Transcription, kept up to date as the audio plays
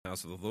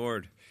House of the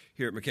Lord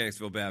here at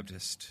Mechanicsville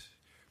Baptist.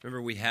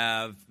 Remember, we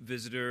have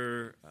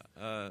visitor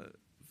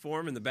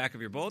form in the back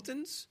of your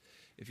bulletins.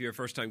 If you're a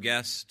first-time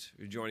guest,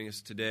 you're joining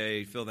us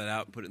today, fill that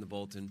out and put it in the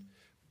bulletin.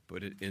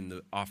 Put it in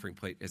the offering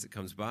plate as it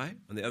comes by.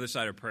 On the other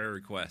side are prayer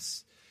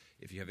requests.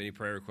 If you have any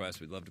prayer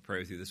requests, we'd love to pray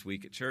with you this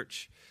week at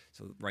church.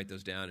 So write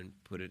those down and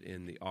put it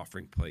in the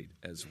offering plate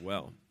as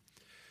well.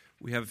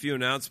 We have a few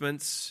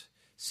announcements.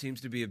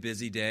 Seems to be a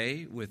busy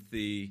day with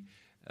the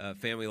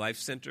Family Life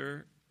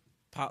Center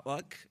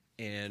potluck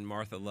and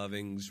Martha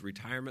Loving's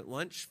retirement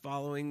lunch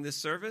following this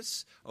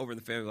service over in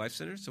the Family Life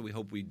Center. So we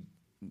hope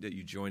that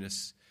you join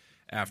us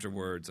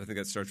afterwards. I think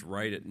that starts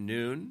right at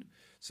noon.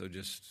 So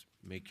just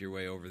make your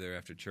way over there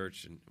after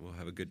church, and we'll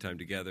have a good time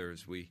together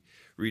as we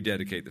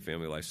rededicate the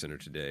Family Life Center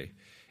today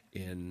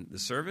in the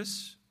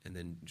service and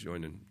then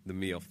join in the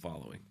meal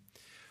following.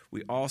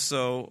 We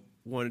also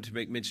wanted to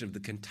make mention of the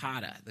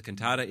cantata. The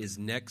cantata is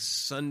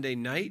next Sunday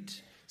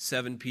night,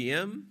 7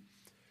 p.m.,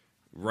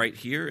 right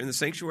here in the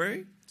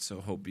sanctuary.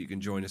 So hope you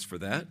can join us for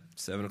that,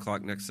 7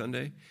 o'clock next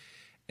Sunday.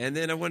 And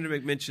then I wanted to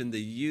make mention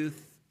the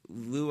youth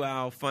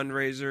luau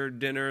fundraiser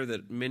dinner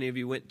that many of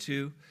you went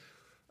to.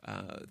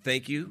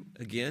 Thank you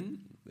again.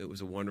 It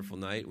was a wonderful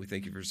night. We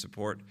thank you for your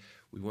support.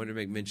 We wanted to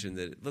make mention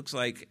that it looks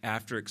like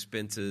after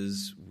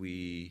expenses,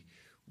 we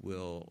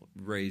will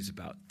raise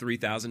about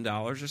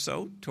 $3,000 or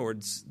so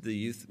towards the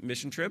youth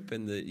mission trip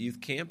and the youth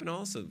camp and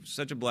all. So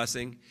such a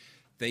blessing.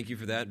 Thank you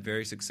for that.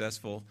 Very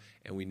successful.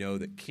 And we know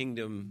that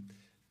kingdom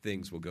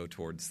things will go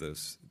towards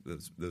those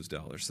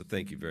dollars. So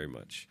thank you very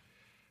much.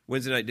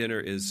 Wednesday night dinner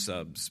is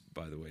subs,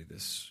 by the way,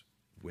 this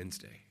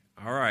Wednesday.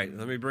 All right,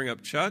 let me bring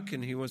up Chuck,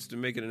 and he wants to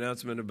make an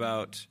announcement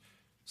about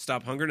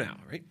Stop Hunger Now,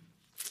 right?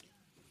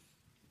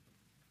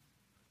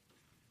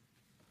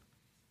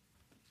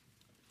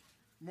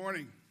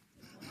 Morning.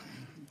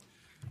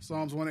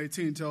 Psalms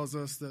 118 tells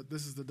us that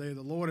this is the day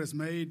the Lord has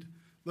made.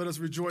 Let us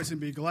rejoice and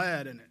be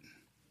glad in it.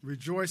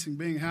 Rejoicing,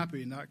 being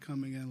happy, not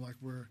coming in like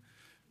we're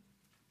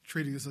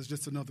treating this as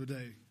just another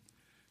day.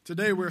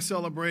 Today we're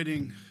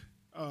celebrating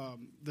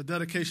the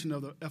dedication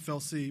of the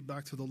FLC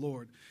back to the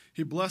Lord.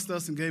 He blessed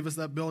us and gave us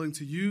that building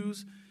to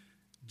use.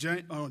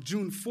 On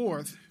June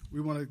 4th,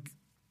 we want to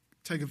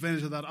take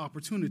advantage of that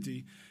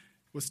opportunity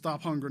with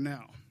Stop Hunger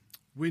Now.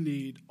 We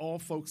need all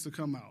folks to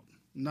come out,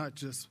 not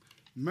just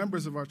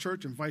members of our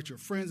church. Invite your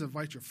friends,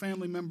 invite your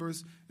family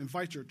members,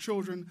 invite your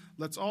children.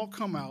 Let's all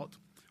come out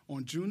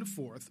on June the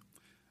 4th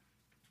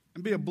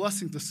and be a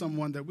blessing to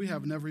someone that we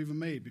have never even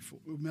met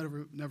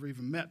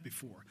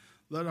before.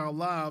 Let our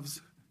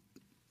lives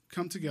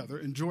come together,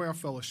 enjoy our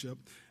fellowship,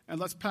 and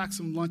let's pack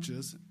some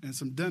lunches and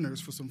some dinners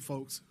for some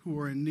folks who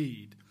are in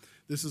need.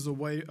 This is a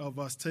way of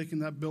us taking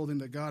that building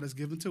that God has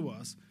given to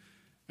us,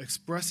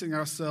 expressing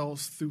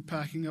ourselves through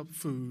packing up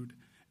food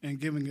and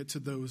giving it to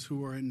those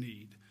who are in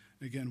need.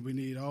 Again, we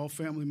need all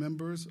family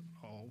members,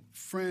 all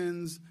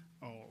friends,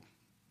 all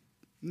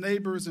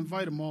neighbors.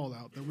 Invite them all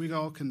out, that we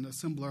all can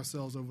assemble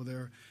ourselves over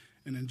there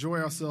and enjoy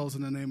ourselves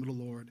in the name of the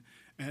Lord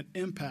and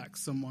impact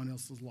someone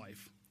else's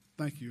life.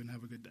 Thank you, and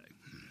have a good day.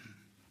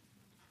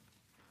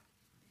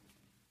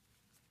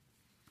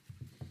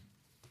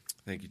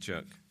 Thank you,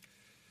 Chuck.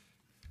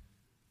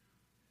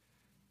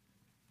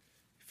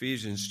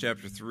 Ephesians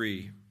chapter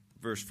 3,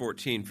 verse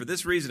 14. For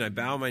this reason I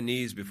bow my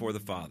knees before the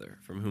Father,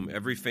 from whom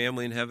every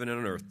family in heaven and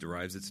on earth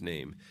derives its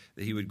name,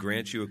 that he would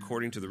grant you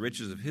according to the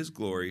riches of his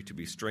glory to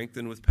be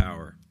strengthened with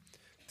power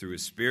through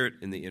his Spirit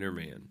in the inner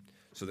man,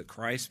 so that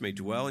Christ may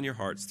dwell in your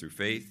hearts through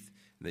faith,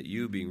 and that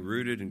you, being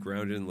rooted and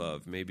grounded in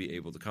love, may be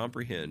able to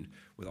comprehend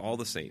with all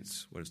the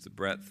saints what is the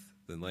breadth,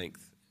 the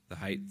length, the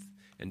height,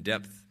 and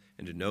depth,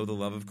 and to know the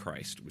love of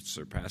Christ, which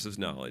surpasses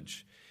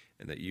knowledge,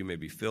 and that you may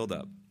be filled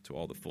up to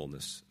all the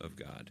fullness of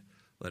God.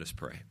 Let us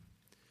pray.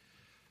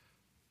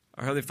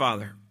 Our Heavenly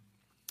Father,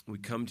 we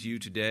come to you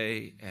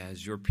today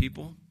as your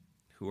people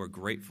who are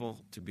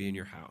grateful to be in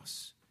your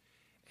house.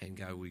 And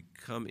God, we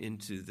come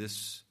into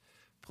this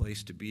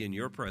place to be in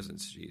your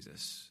presence,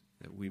 Jesus,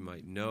 that we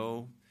might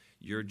know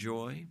your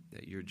joy,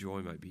 that your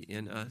joy might be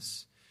in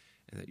us,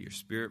 and that your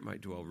Spirit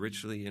might dwell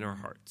richly in our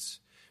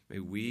hearts. May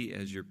we,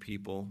 as your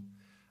people,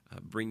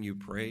 bring you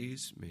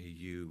praise. May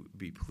you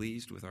be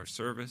pleased with our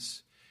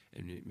service,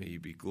 and may you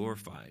be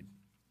glorified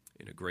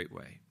in a great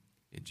way.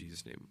 In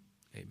Jesus' name,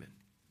 amen.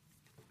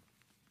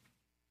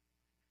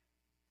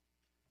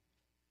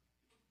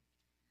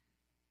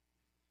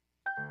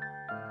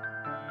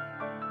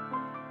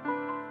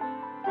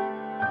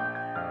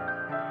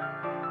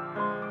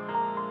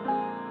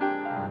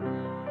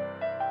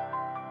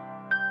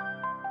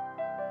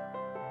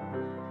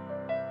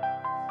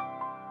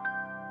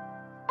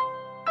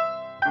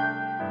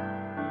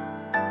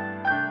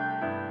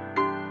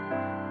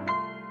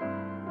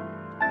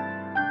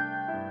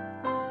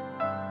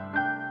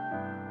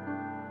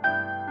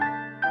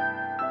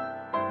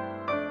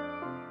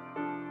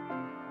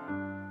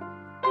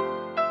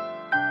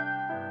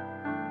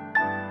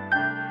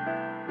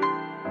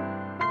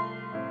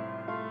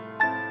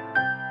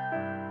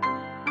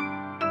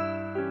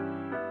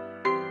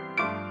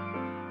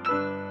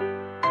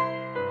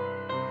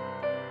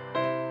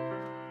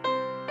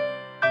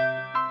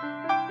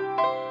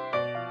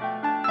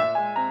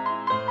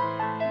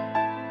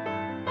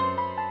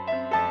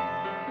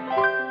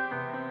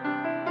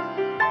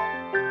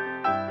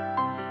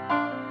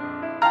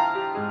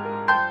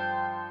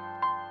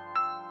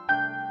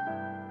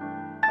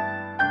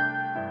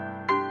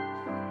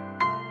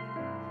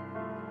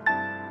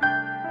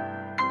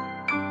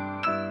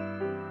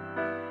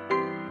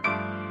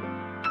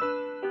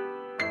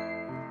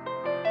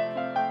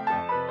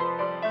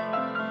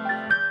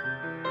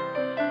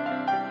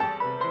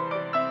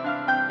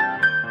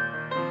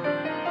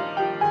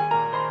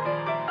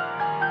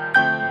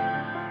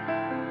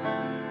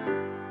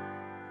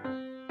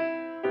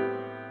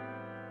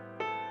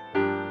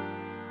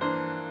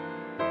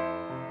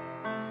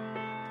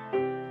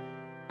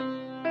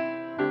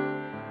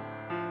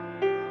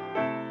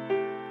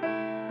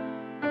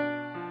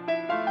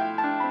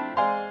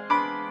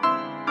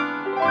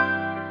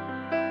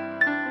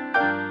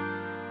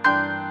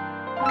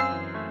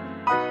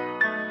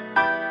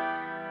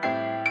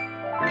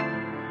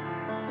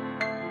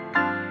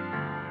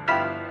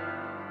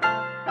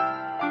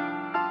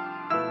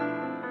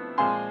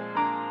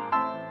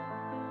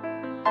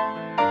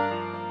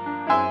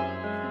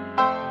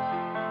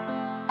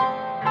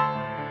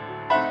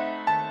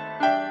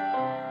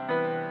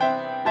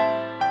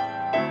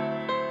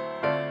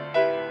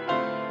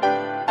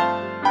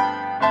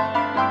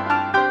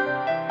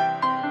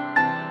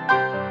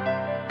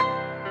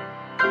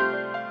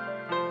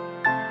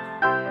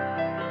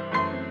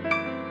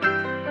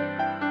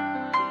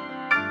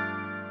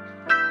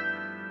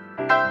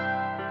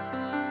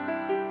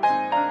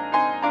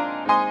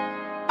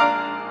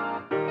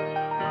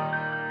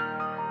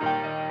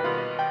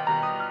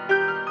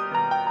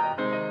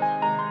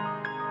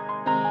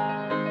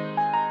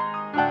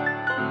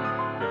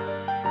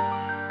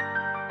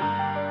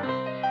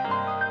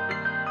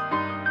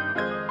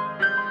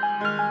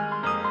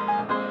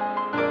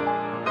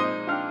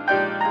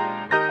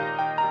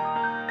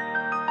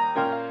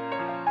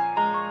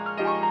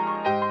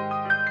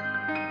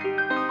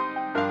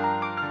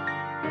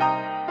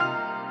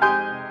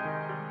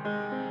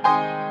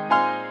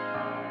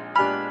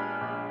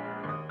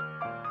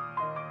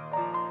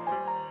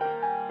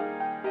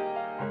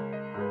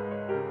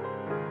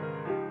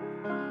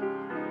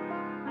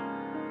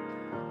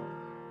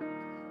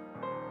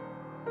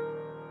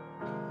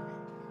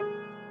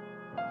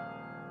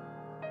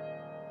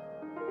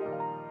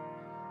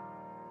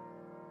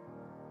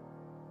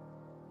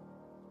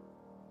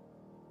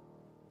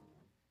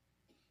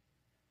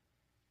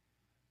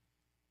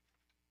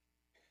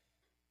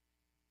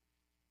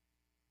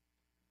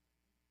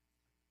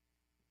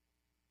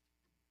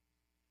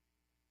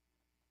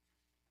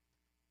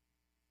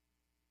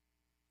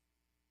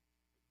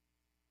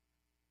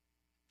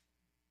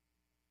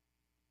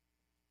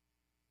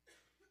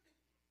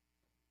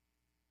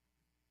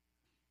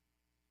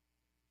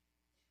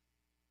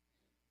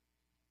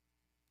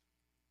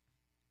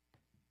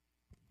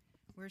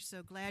 We're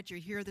so glad you're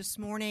here this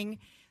morning.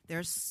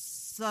 There's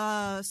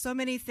so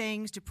many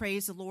things to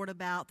praise the Lord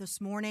about this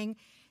morning,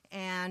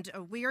 and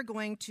we are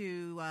going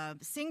to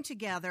sing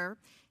together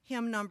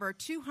hymn number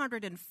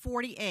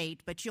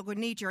 248, but you'll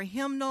need your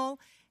hymnal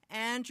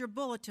and your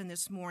bulletin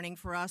this morning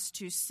for us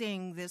to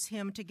sing this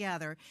hymn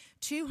together.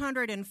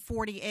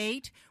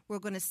 248, we're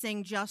going to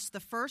sing just the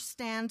first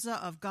stanza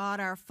of God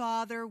our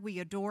Father, we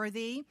adore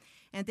thee.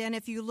 And then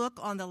if you look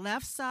on the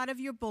left side of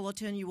your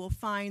bulletin, you will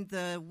find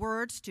the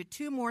words to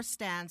two more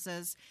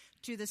stanzas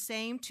to the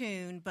same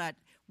tune, but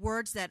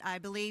words that I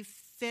believe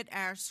fit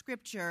our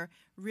scripture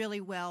really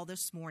well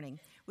this morning.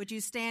 Would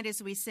you stand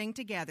as we sing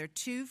together,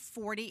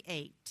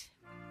 248.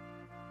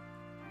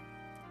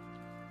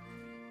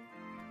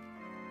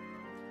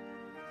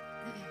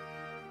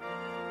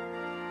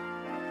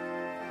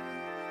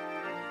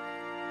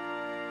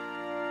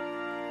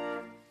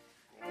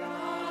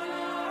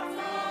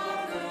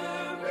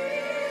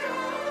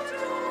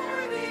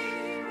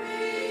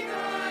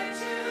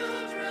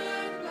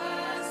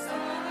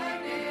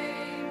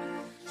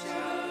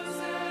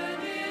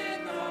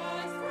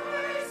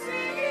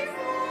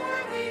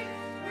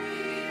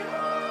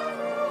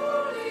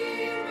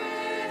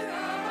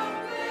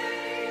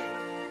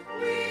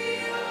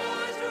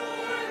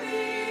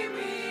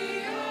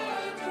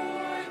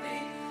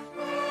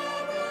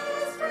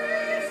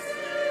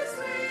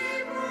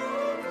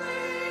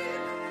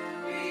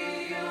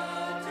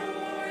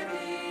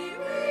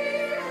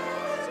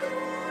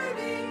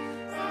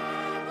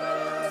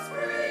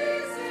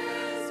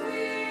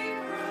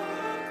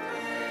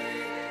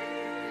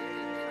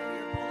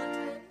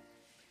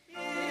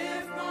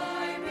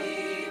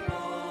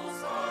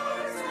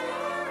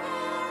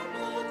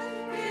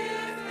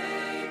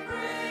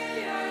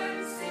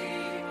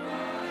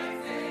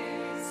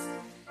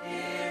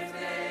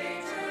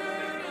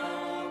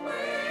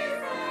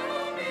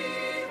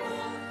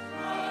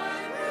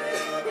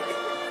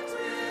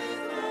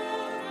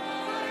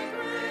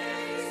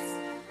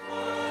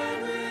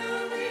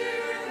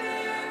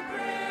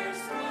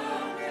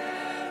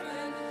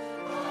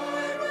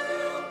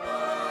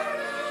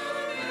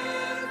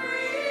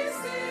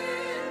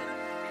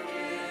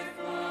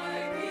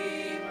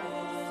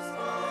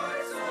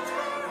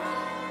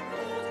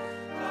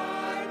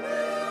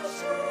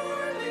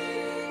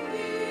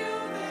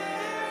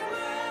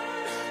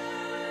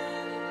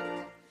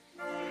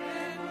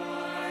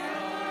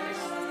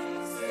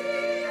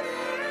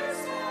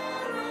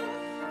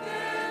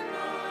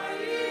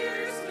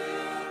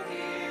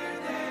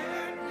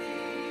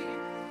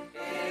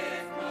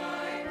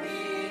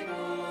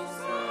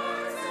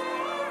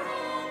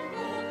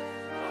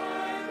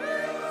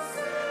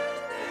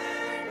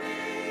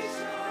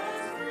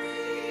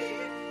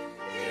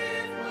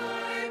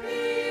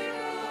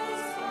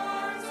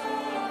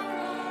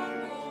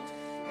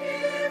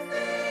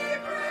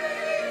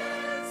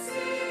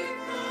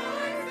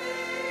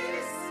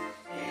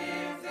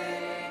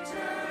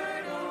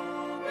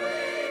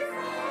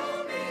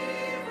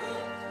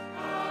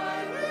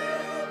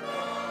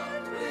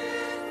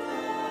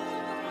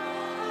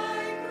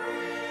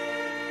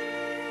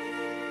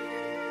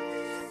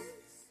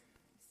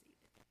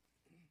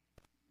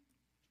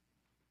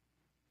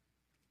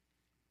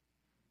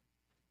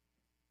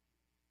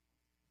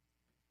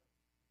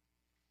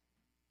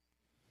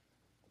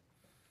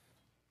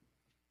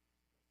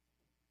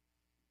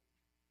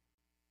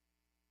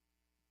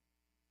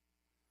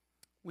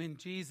 When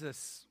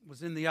Jesus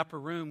was in the upper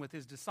room with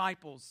his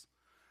disciples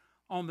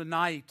on the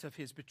night of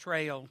his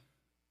betrayal,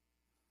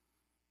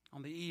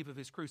 on the eve of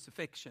his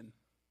crucifixion,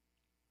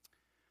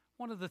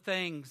 one of the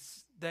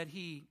things that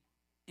he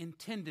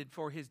intended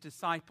for his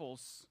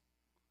disciples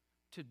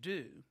to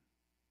do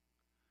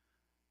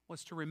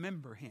was to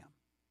remember him.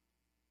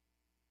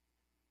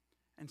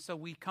 And so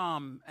we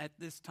come at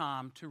this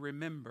time to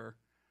remember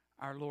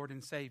our Lord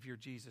and Savior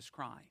Jesus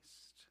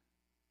Christ.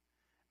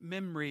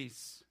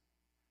 Memories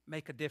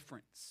make a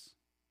difference.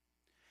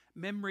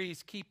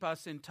 Memories keep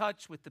us in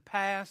touch with the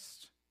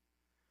past,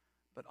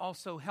 but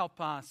also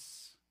help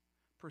us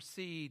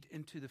proceed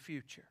into the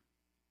future.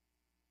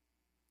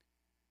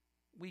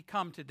 We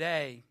come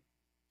today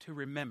to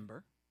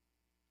remember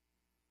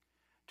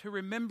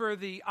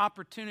the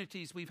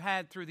opportunities we've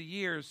had through the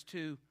years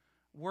to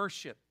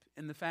worship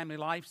in the Family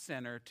Life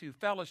Center, to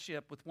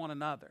fellowship with one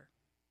another.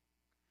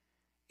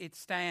 It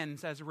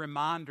stands as a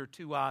reminder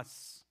to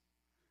us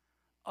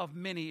of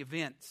many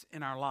events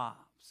in our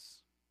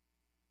lives,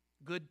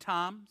 good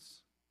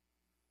times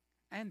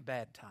and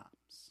bad times.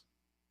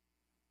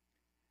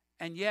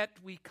 And yet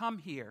we come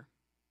here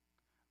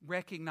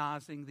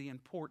recognizing the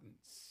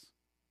importance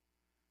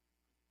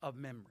of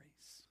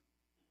memories.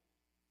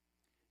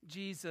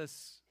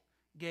 Jesus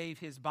gave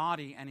his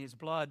body and his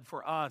blood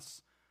for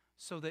us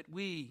so that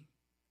we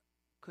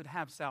could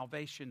have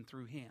salvation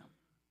through him.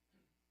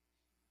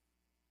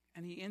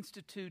 And he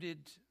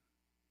instituted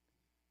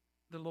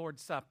the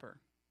Lord's Supper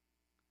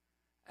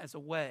as a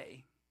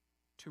way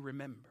to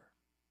remember.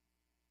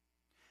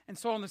 And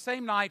so on the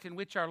same night in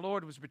which our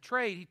Lord was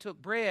betrayed, he took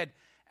bread,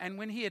 and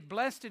when he had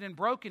blessed it and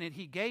broken it,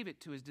 he gave it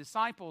to his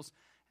disciples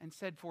and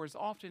said, "For as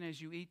often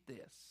as you eat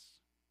this,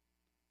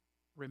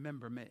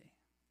 remember me."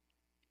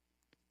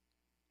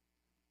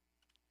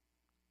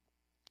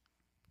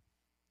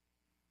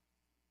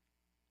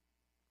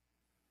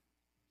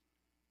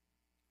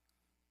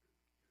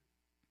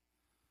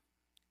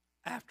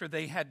 After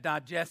they had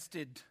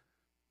digested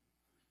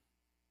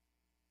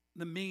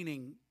the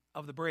meaning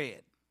of the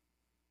bread,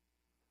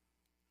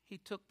 he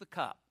took the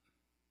cup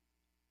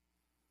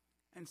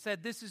and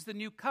said, "This is the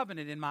new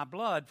covenant in my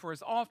blood, for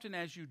as often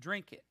as you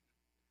drink it,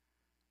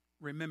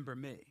 remember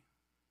me."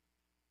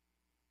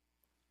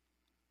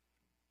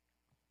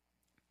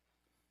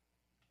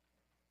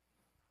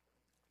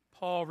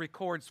 Paul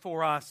records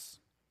for us,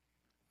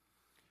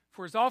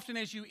 "For as often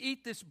as you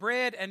eat this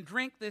bread and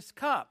drink this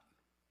cup,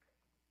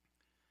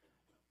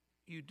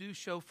 you do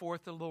show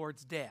forth the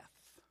Lord's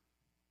death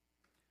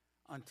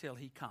until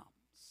he comes."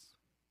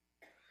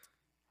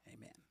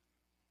 Amen.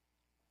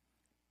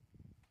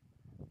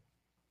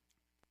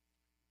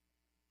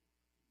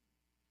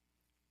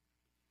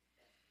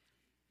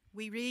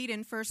 We read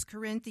in 1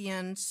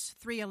 Corinthians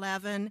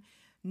 3:11,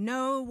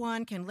 "No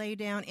one can lay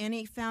down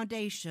any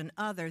foundation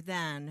other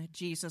than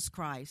Jesus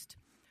Christ."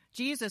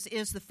 Jesus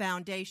is the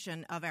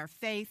foundation of our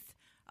faith,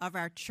 of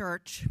our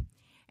church.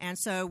 And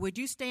so would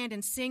you stand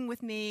and sing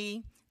with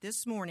me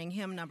this morning,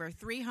 hymn number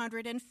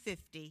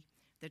 350,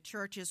 "The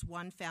Church is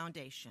One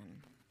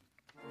Foundation."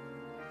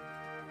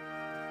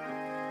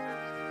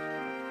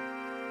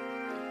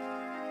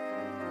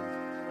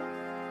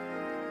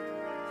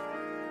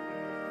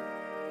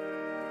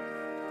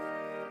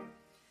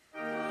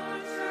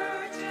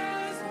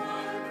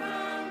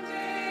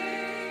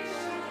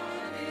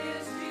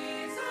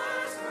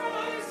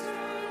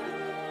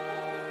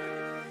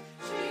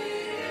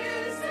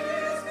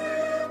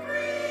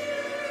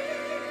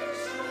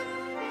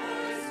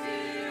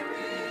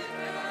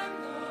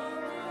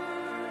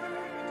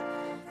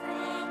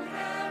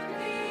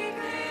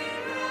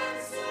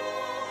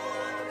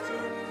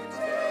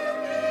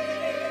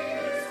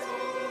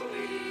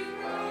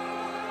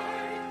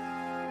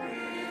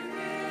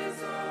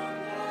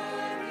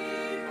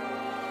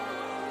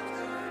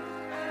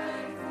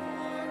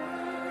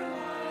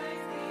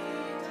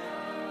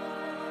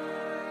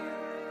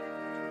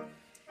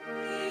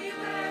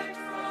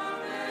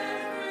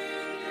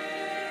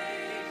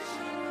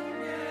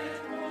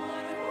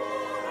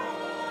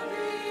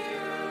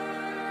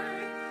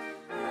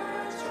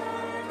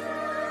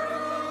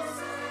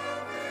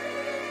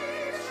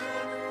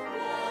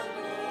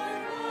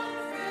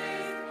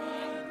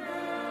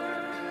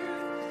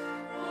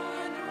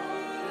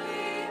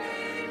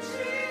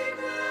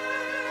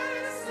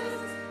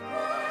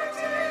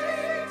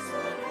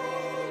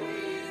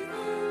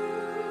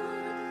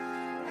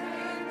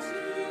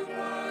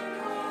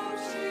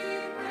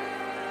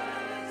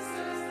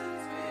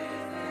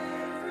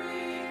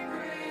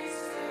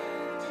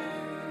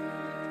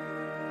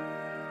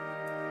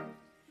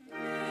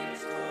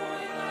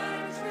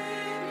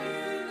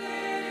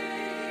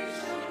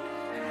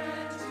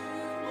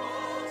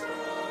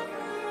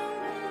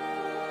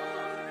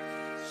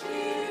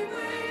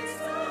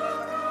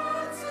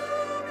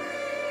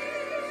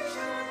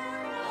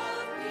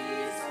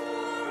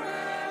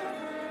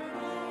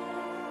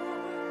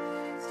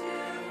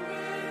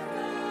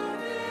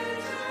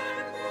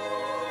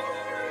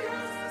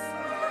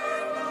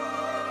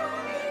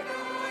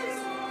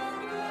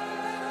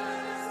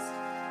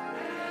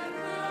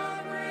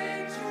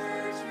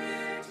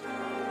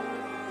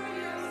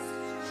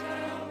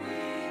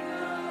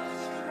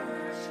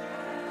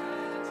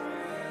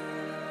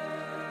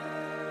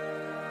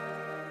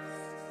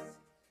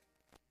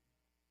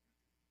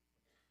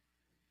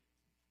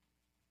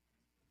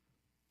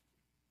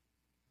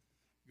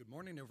 Good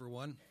morning,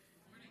 everyone.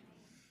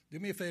 Do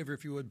me a favor,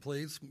 if you would,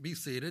 please. Be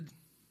seated.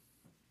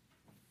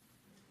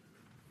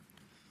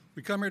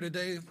 We come here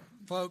today,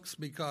 folks,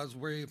 because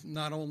we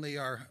not only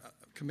are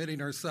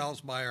committing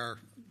ourselves by our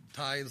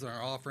tithes and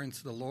our offerings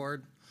to the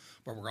Lord,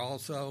 but we're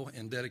also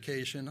in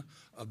dedication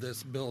of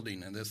this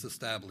building and this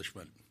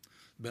establishment.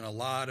 Been a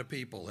lot of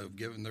people who have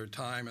given their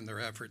time and their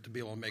effort to be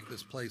able to make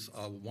this place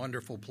a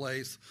wonderful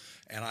place,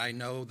 and I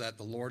know that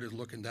the Lord is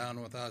looking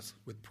down with us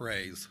with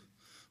praise.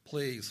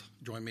 Please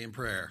join me in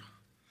prayer.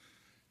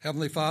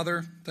 Heavenly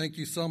Father, thank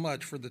you so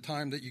much for the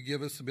time that you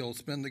give us to be able to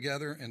spend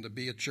together and to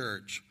be a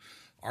church.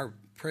 Our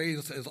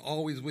praise is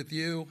always with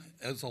you,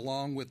 as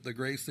along with the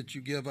grace that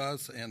you give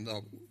us and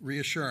the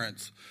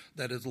reassurance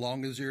that as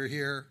long as you're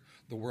here,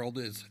 the world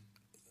is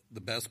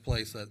the best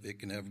place that it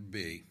can ever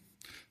be.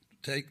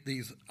 Take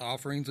these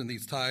offerings and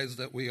these tithes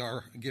that we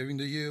are giving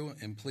to you,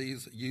 and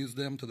please use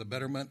them to the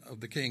betterment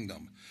of the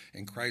kingdom.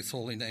 In Christ's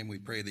holy name we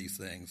pray these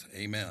things.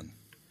 Amen.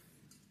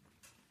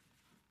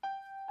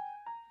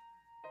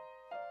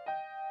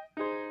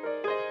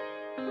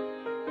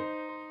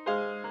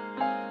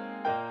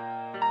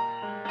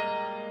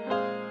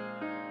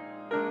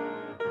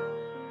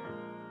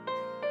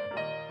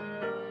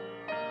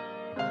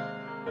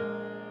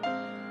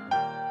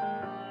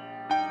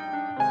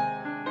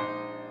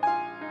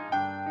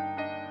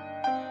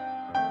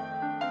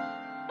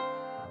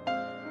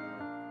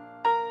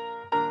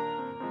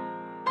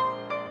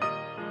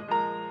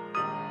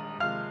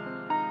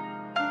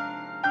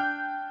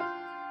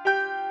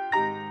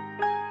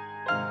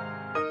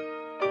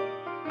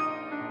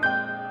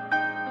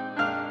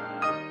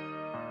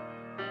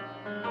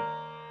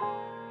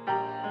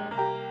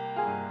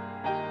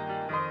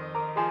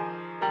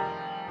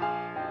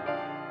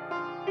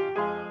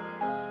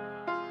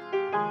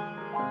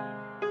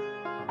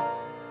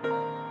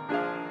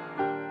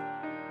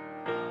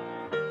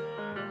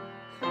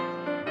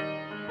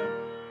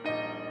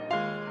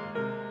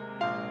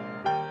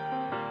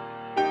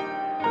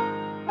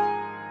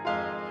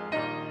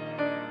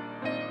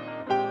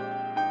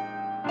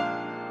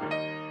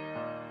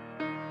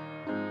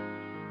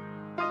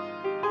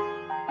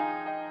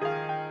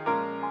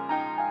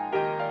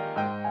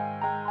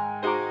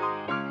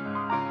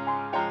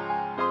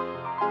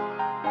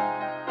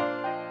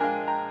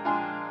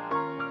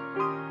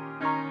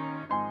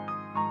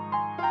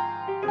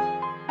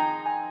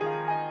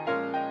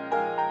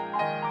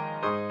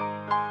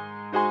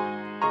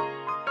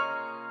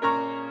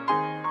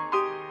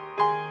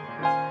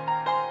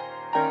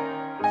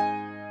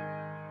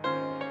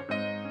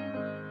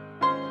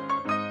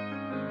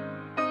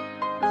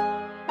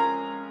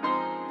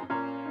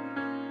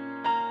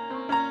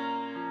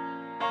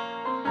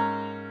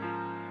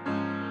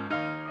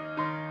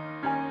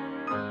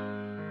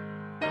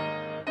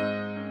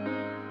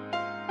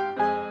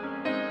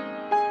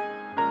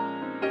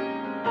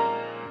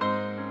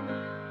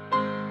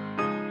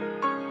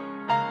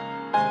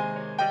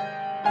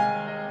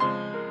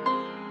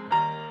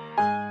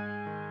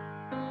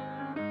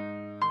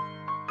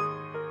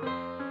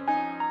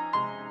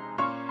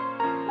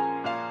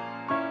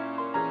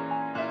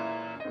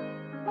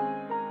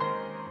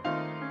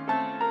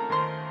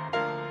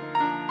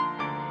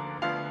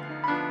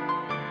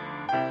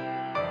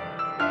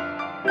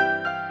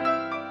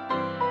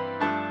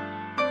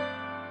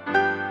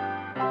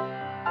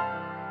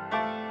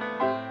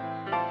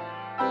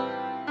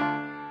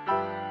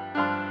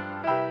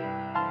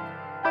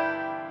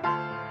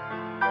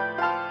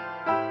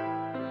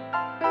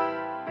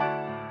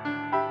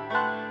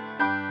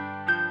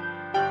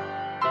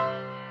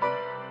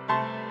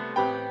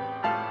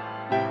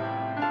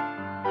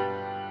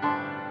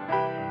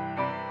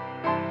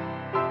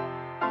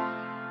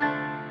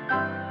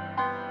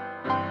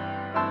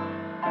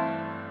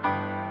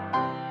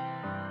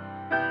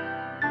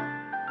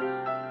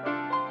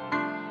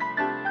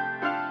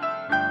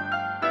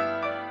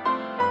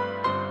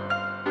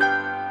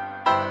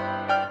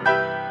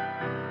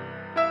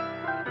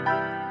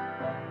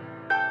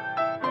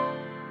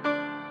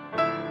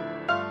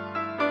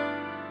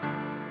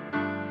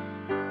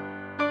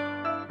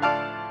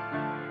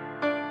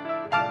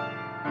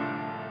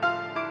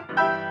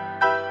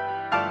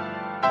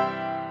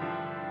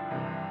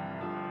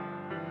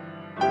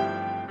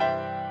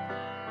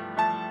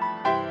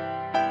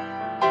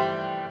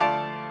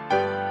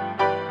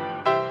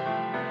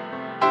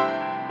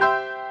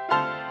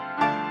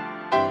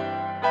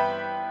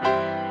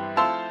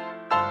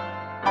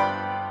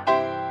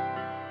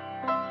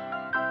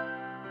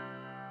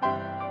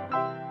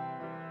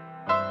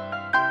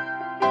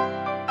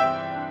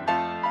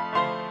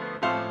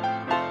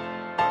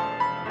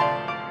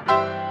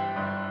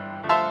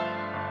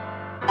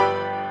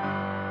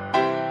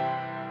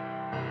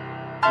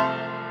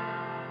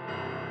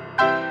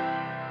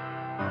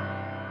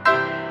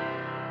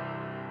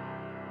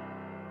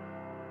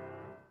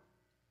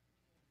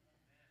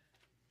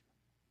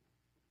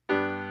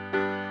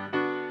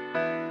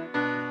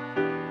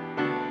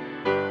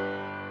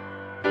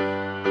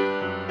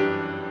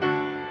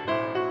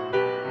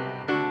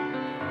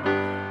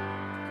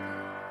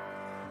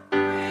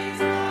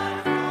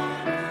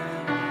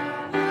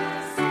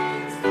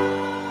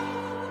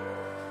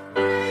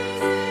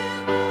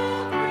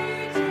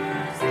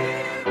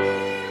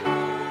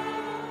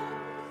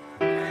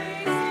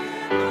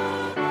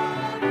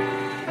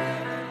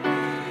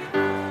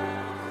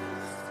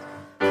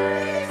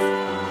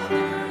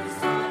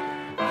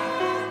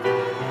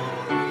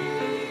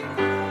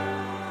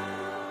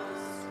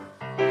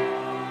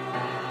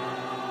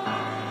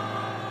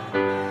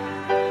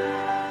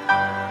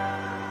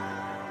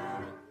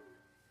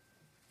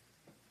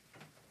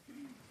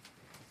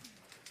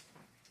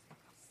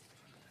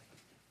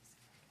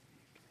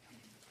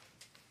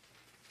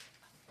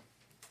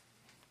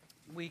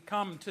 we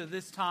come to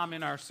this time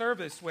in our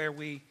service where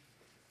we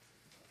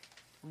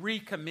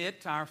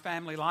recommit our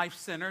Family Life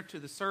Center to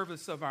the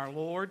service of our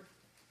Lord.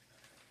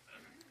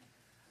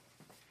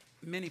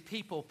 Many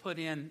people put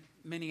in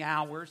many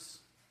hours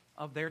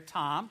of their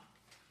time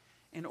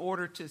in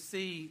order to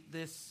see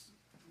this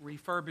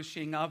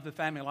refurbishing of the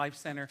Family Life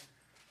Center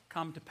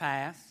come to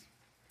pass.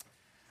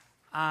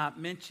 I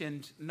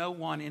mentioned no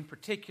one in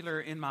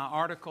particular in my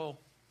article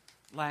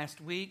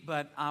last week,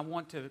 but I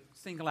want to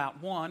single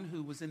out one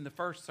who was in the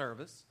first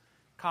service,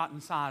 Cotton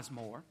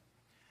Sizemore.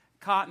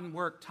 Cotton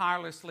worked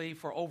tirelessly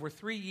for over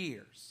 3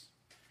 years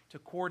to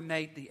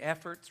coordinate the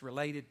efforts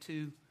related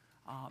to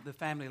the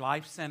Family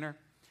Life Center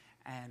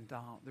and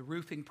the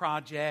roofing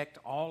project,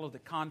 all of the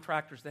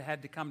contractors that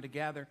had to come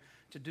together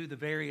to do the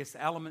various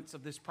elements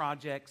of this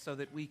project so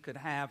that we could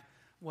have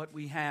what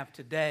we have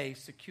today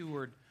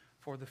secured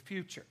for the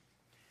future.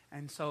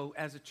 And so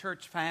as a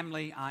church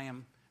family, I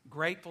am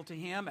grateful to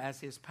him. As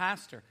his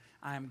pastor,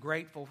 I am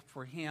grateful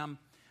for him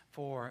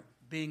for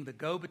being the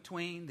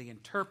go-between, the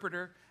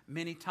interpreter,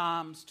 many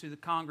times to the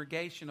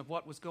congregation of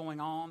what was going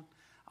on.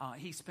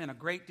 He spent a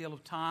great deal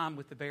of time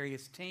with the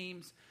various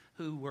teams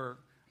who were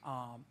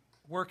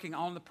working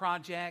on the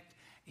project.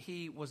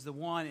 He was the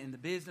one in the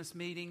business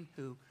meeting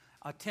who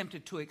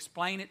attempted to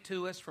explain it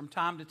to us from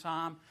time to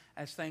time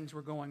as things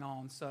were going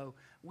on. So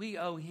we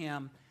owe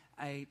him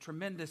a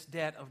tremendous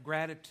debt of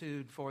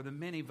gratitude for the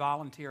many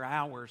volunteer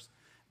hours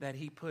that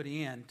he put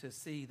in to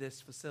see this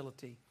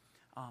facility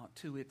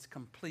to its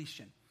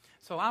completion.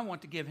 So I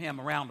want to give him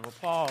a round of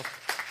applause.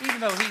 Even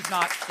though he's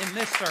not in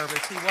this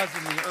service, he was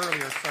in the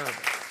earlier service.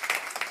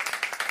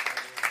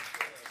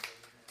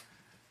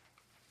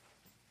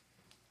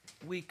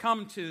 We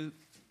come to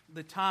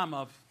the time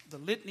of the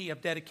litany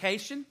of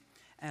dedication,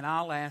 and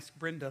I'll ask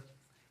Brenda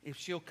if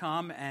she'll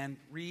come and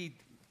read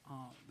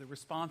the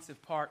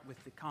responsive part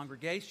with the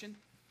congregation.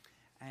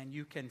 And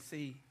you can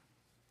see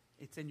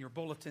it's in your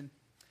bulletin,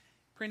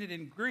 printed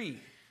in green.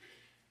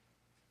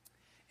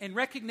 In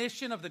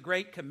recognition of the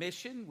Great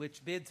Commission,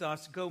 which bids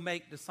us go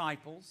make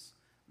disciples,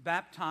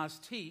 baptize,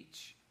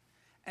 teach,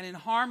 and in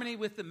harmony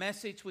with the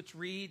message which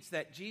reads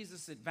that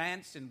Jesus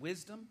advanced in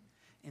wisdom,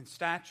 in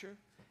stature,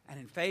 and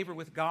in favor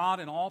with God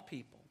and all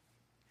people,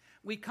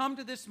 we come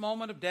to this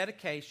moment of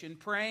dedication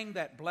praying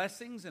that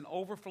blessings and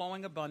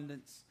overflowing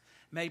abundance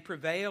may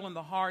prevail in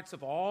the hearts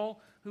of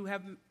all who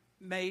have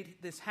made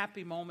this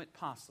happy moment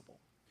possible,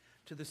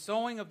 to the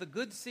sowing of the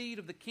good seed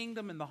of the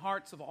kingdom in the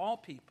hearts of all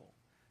people,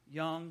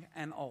 young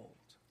and old.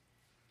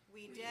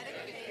 We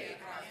dedicate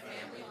our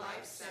Family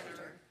Life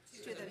Center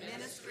to the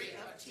ministry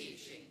of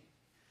teaching,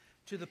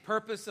 to the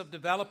purpose of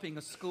developing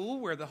a school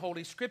where the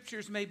Holy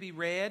Scriptures may be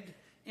read,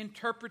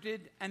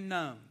 interpreted, and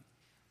known.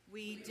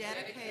 We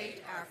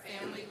dedicate our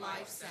Family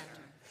Life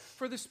Center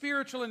for the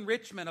spiritual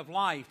enrichment of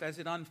life as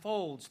it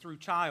unfolds through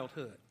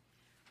childhood.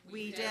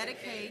 We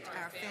dedicate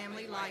our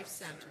Family Life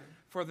Center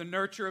for the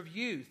nurture of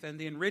youth and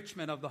the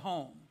enrichment of the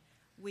home.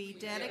 We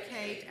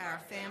dedicate our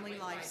Family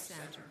Life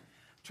Center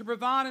to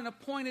provide an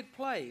appointed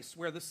place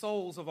where the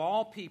souls of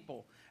all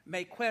people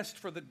may quest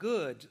for the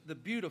good, the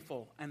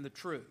beautiful, and the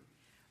true.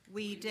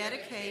 We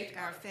dedicate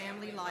our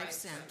Family Life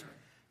Center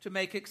to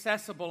make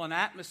accessible an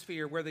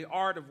atmosphere where the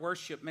art of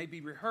worship may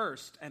be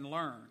rehearsed and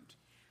learned.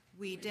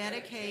 We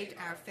dedicate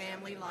our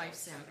Family Life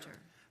Center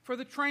for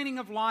the training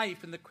of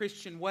life in the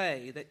Christian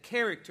way, that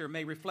character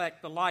may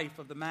reflect the life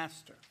of the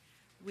Master.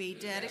 We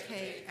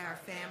dedicate our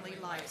Family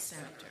Life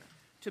Center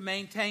to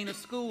maintain a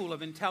school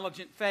of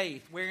intelligent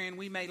faith wherein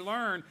we may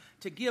learn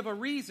to give a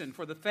reason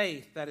for the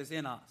faith that is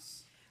in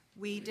us.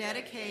 We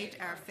dedicate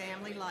our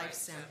Family Life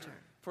Center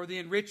for the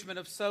enrichment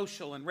of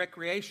social and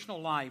recreational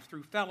life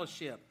through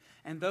fellowship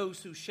and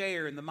those who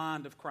share in the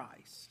mind of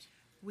Christ.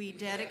 We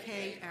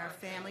dedicate our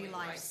Family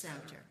Life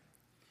Center.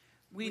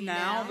 We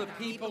now, the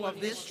people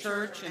of this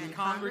church and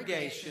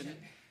congregation,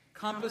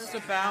 compassed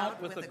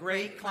about with a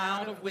great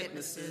cloud of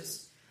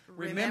witnesses,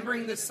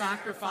 remembering the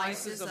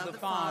sacrifices of the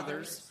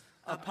fathers,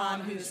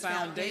 upon whose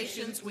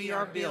foundations we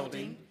are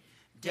building,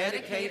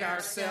 dedicate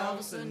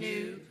ourselves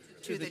anew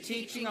to the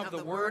teaching of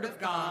the Word of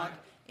God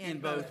in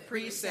both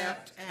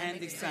precept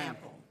and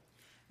example.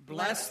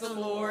 Bless the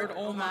Lord,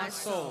 O my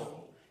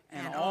soul,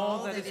 and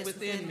all that is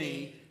within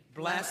me,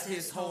 bless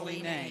his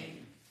holy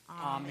name.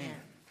 Amen.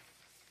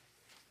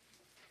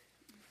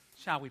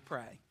 Shall we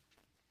pray?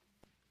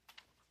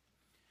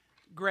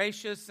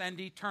 Gracious and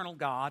eternal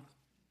God,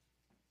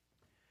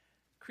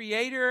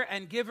 Creator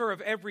and giver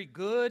of every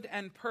good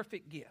and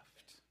perfect gift,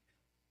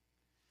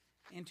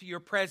 into your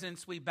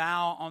presence we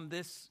bow on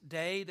this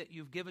day that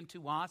you've given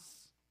to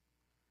us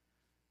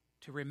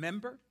to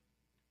remember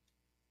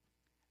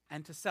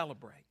and to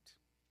celebrate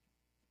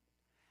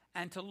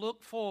and to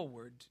look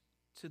forward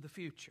to the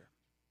future.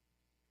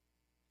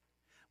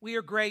 We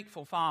are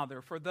grateful,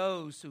 Father, for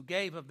those who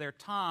gave of their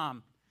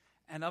time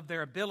and of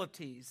their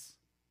abilities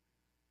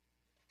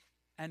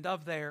and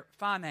of their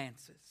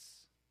finances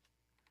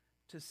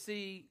to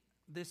see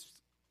this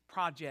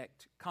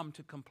project come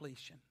to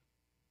completion.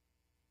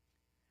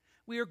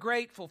 We are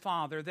grateful,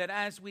 Father, that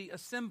as we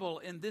assemble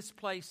in this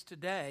place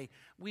today,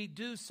 we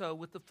do so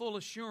with the full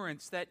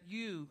assurance that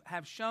you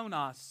have shown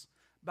us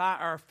by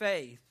our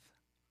faith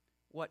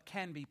what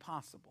can be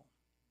possible.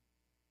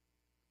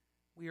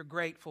 We are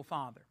grateful,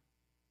 Father,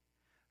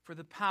 for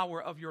the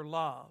power of your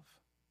love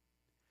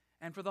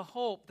and for the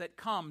hope that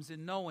comes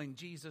in knowing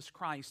Jesus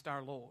Christ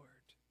our Lord,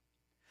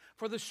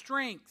 for the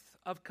strength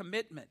of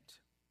commitment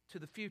to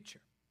the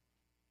future,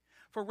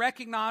 for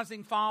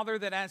recognizing, Father,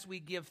 that as we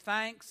give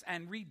thanks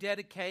and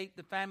rededicate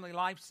the Family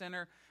Life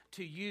Center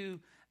to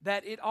you,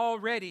 that it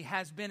already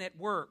has been at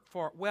work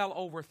for well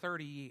over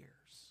 30 years.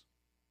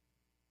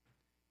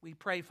 We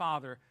pray,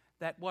 Father,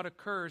 that what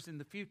occurs in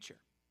the future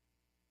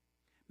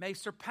may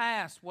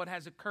surpass what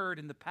has occurred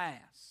in the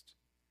past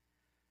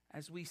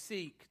as we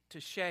seek to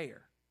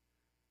share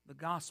the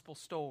gospel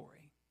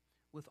story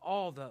with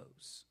all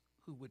those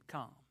who would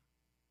come.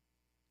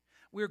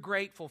 We're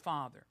grateful,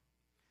 Father,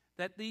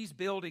 that these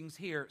buildings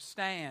here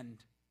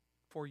stand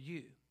for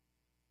you.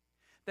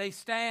 They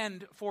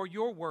stand for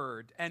your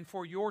word and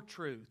for your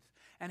truth.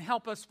 And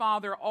help us,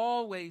 Father,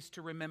 always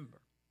to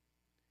remember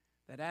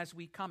that as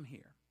we come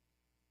here,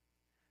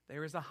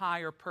 there is a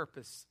higher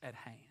purpose at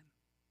hand.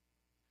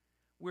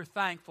 We're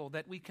thankful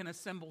that we can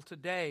assemble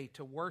today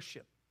to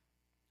worship,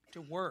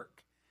 to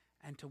work,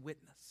 and to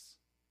witness.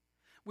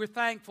 We're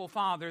thankful,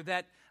 Father,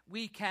 that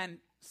we can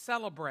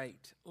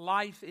celebrate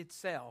life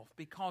itself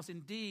because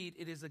indeed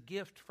it is a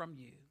gift from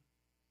you.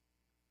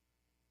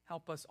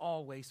 Help us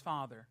always,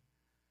 Father,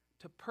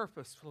 to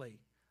purposefully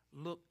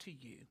look to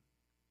you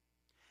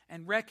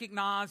and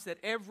recognize that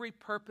every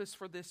purpose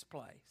for this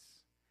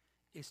place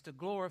is to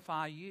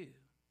glorify you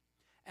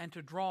and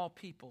to draw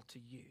people to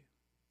you.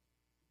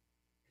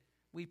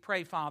 We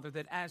pray, Father,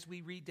 that as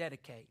we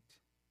rededicate,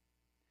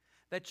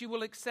 that you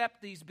will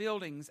accept these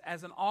buildings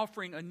as an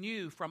offering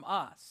anew from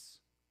us,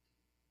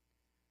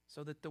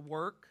 so that the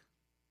work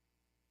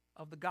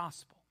of the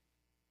gospel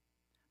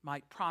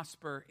might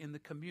prosper in the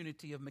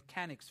community of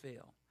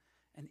Mechanicsville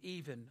and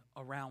even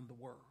around the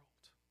world.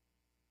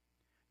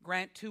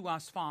 Grant to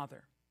us,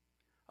 Father,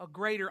 a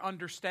greater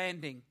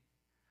understanding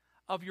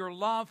of your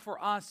love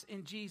for us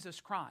in Jesus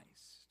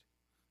Christ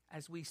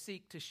as we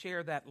seek to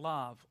share that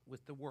love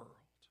with the world.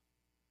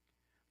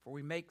 For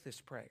we make this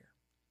prayer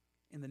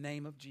in the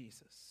name of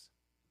Jesus.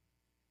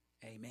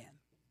 Amen.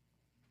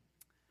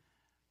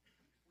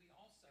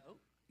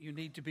 You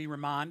need to be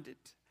reminded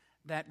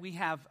that we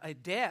have a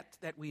debt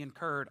that we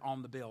incurred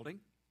on the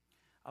building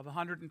of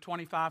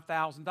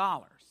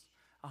 $125,000.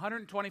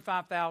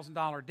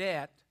 $125,000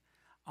 debt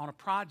on a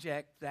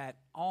project that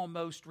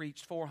almost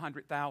reached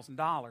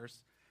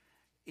 $400,000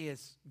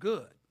 is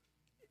good.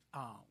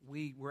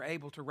 We were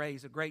able to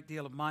raise a great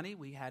deal of money.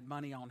 We had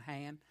money on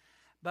hand.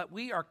 But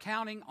we are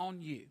counting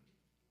on you,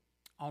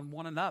 on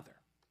one another,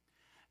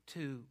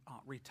 to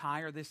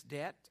retire this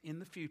debt in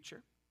the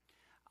future.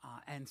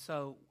 And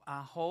so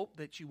I hope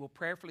that you will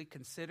prayerfully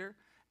consider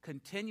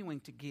continuing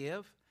to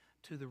give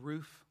to the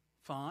roof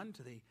fund,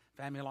 to the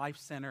Family Life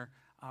Center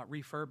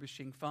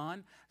refurbishing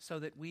fund, so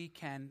that we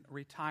can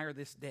retire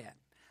this debt.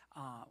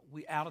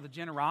 We, out of the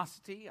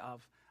generosity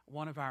of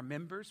one of our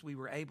members, we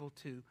were able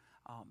to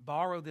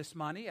borrow this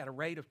money at a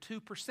rate of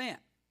 2%.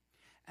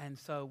 And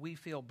so we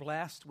feel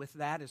blessed with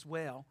that as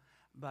well.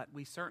 But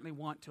we certainly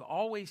want to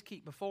always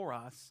keep before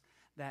us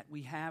that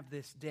we have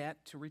this debt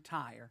to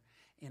retire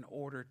in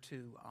order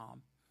to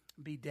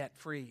be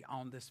debt-free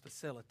on this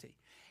facility.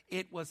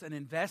 It was an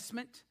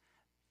investment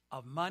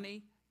of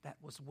money that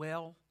was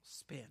well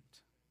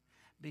spent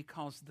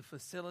because the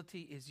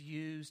facility is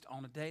used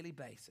on a daily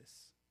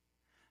basis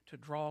to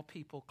draw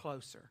people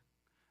closer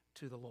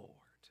to the Lord.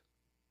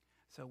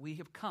 So we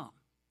have come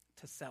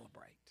to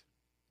celebrate.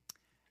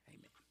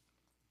 Amen.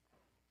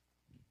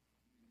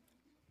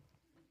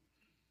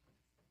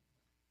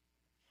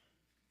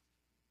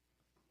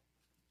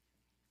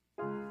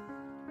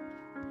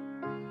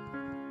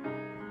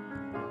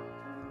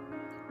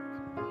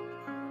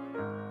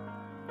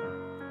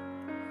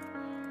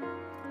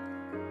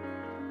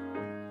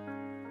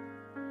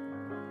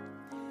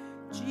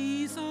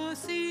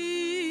 Jesus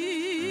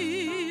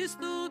is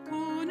the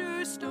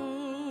cornerstone,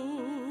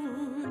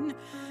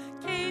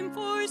 came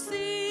for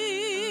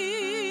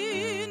sinners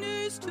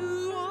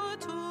to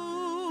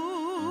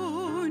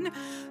atone,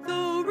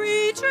 though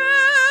rejected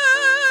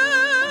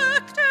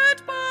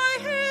by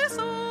his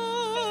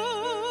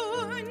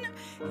own,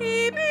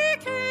 he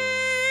became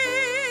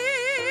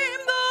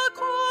the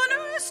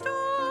cornerstone.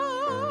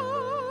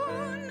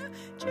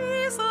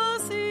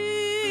 Jesus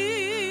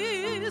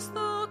is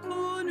the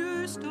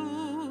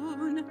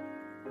cornerstone.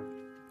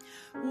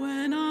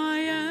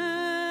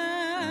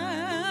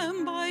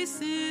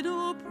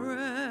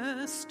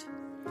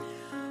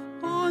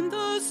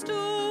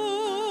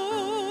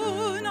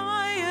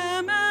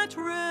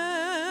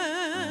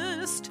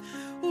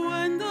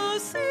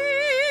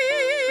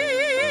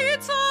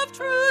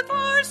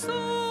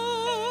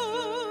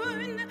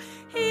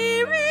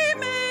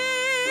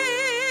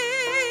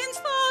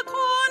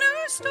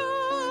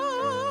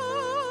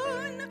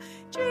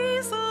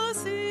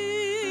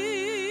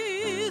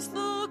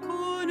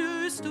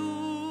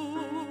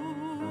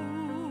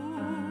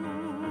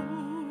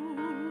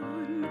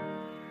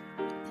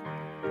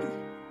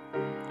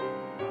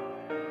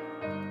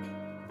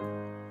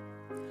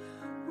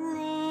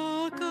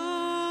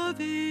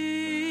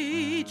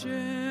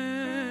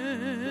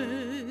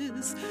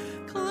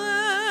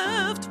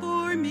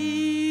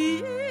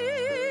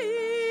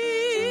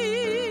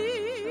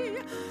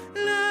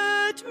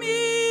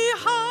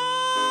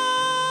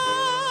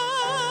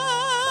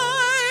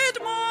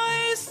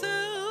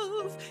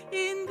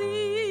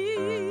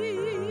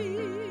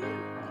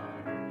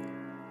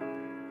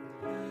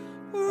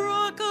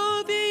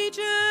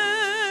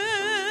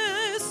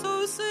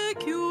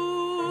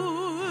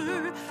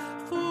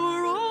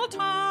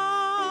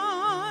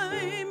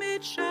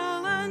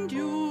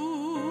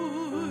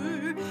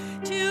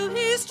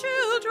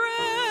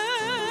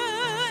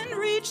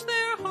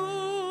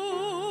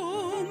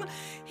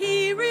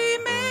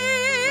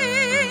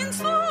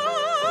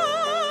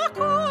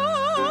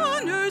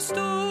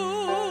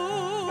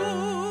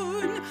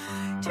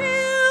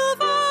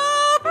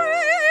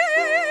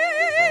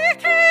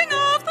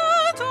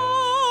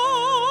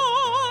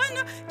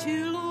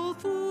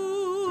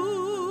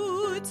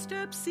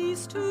 footsteps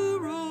cease to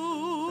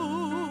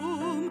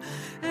roam.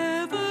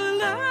 Ever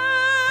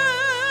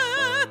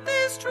let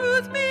this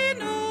truth be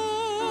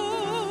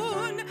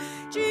known.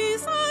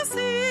 Jesus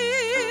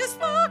is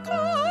the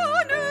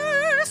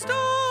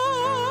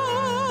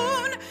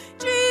cornerstone.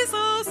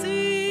 Jesus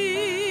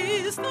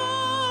is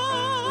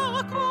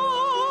the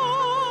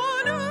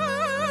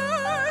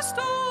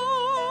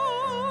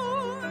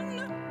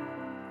cornerstone.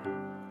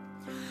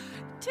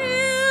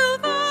 Till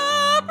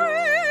the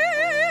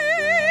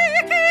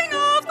breaking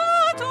of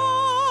the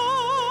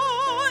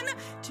dawn,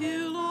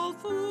 till all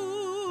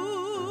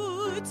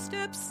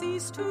footsteps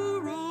cease to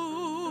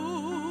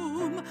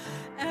roam,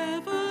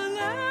 ever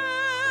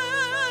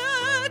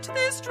let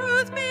this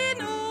truth be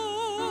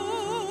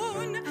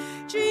known.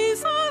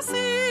 Jesus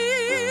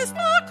is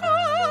the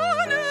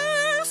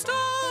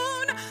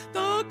cornerstone,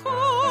 the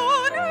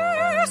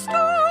cornerstone.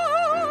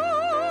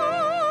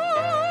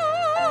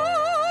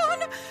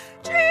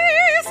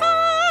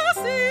 Jesus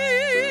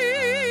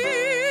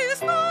is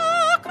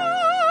the cornerstone.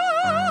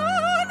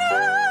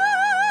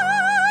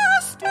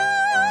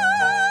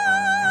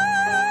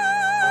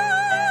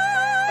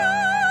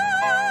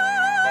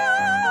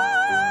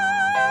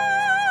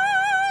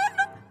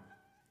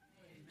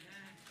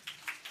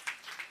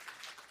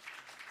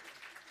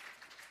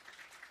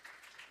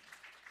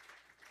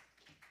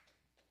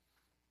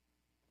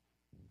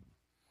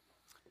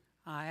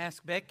 I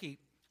asked Becky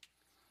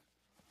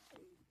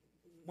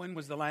when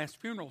was the last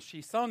funeral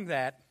she sung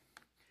that,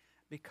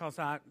 because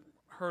I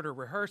heard her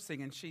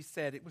rehearsing, and she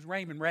said it was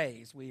Raymond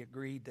Ray's. We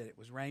agreed that it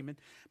was Raymond.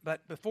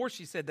 But before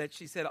she said that,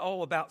 she said,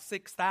 about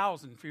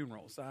 6,000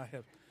 funerals I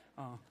have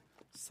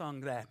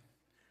sung that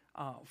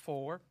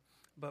for.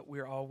 But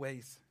we're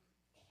always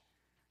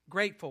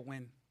grateful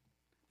when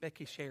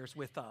Becky shares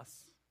with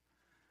us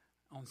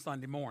on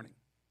Sunday morning.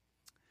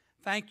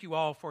 Thank you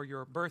all for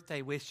your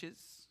birthday wishes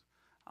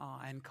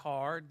and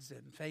cards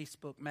and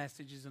Facebook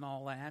messages and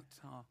all that.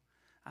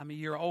 I'm a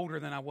year older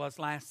than I was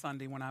last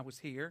Sunday when I was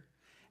here,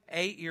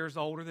 8 years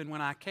older than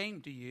when I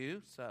came to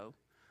you. So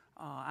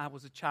I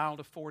was a child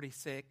of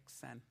 46,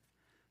 and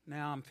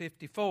now I'm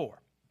 54.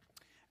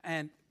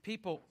 And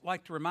people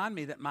like to remind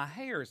me that my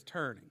hair is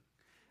turning.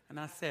 And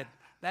I said,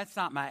 that's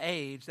not my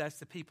age, that's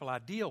the people I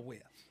deal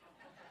with.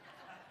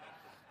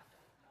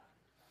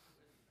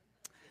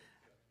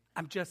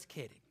 I'm just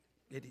kidding.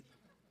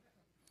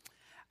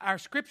 Our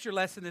scripture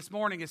lesson this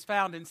morning is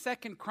found in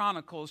 2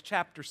 Chronicles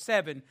chapter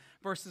 7,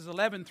 verses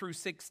 11 through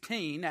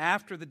 16,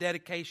 after the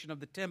dedication of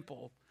the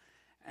temple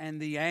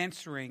and the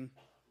answering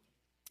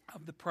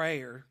of the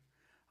prayer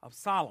of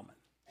Solomon.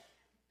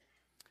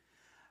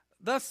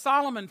 Thus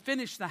Solomon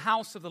finished the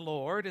house of the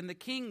Lord and the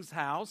king's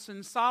house,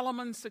 and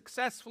Solomon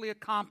successfully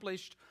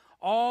accomplished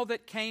all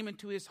that came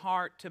into his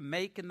heart to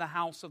make in the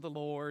house of the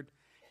Lord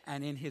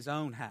and in his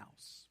own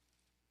house.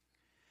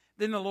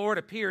 Then the Lord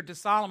appeared to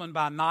Solomon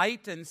by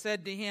night and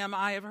said to him,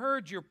 I have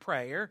heard your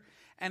prayer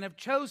and have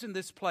chosen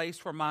this place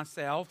for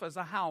myself as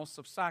a house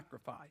of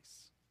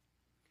sacrifice.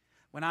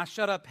 When I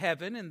shut up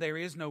heaven and there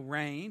is no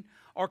rain,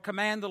 or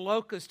command the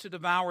locusts to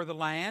devour the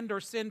land, or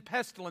send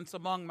pestilence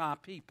among my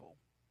people,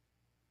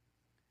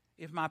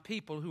 if my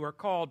people who are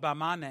called by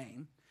my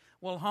name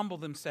will humble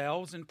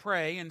themselves and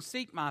pray and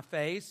seek my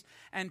face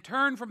and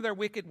turn from their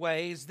wicked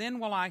ways, then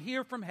will I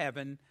hear from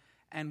heaven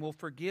and will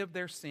forgive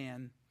their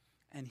sin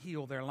and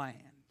heal their land.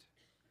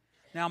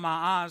 Now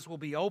my eyes will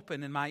be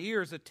open and my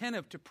ears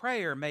attentive to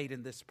prayer made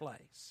in this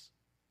place.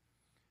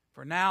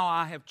 For now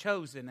I have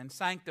chosen and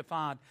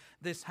sanctified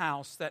this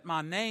house, that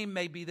my name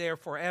may be there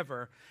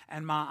forever,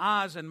 and my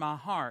eyes and my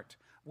heart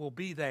will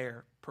be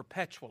there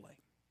perpetually.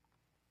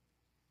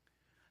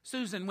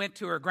 Susan went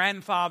to her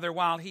grandfather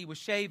while he was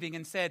shaving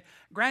and said,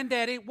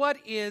 Granddaddy, what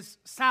is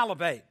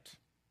salivate?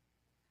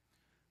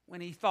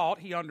 When he thought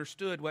he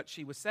understood what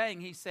she was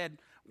saying, he said,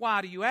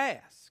 Why do you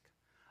ask?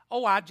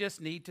 Oh, I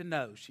just need to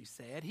know, she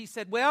said. He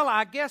said, Well,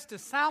 I guess to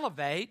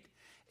salivate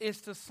is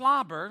to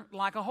slobber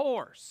like a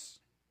horse.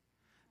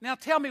 Now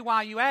tell me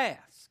why you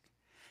ask.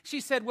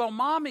 She said, Well,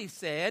 Mommy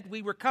said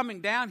we were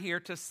coming down here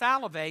to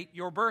salivate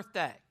your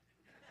birthday.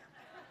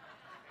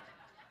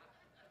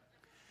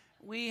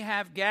 We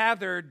have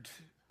gathered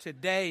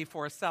today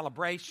for a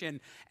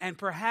celebration and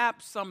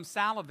perhaps some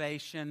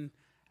salivation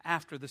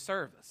after the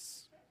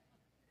service.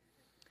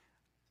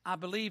 I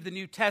believe the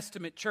New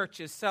Testament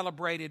churches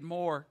celebrated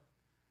more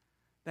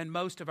than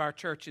most of our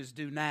churches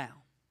do now.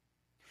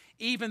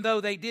 Even though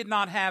they did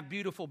not have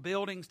beautiful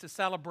buildings to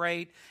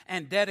celebrate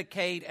and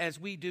dedicate as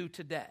we do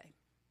today.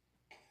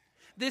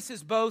 This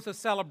is both a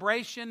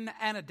celebration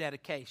and a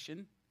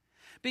dedication,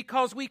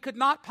 because we could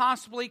not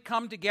possibly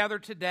come together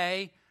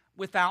today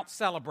without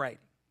celebrating.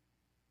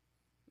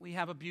 We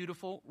have a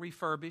beautiful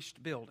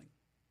refurbished building,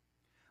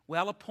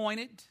 well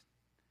appointed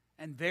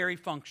and very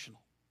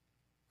functional.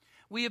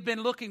 We have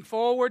been looking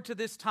forward to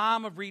this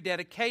time of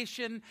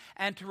rededication,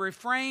 and to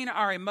refrain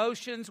our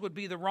emotions would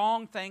be the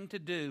wrong thing to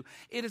do.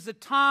 It is a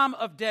time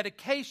of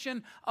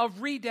dedication,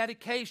 of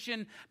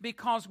rededication,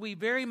 because we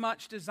very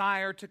much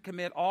desire to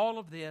commit all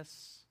of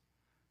this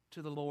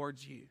to the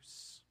Lord's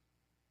use.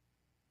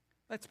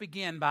 Let's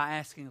begin by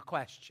asking a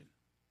question.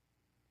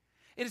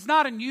 It is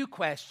not a new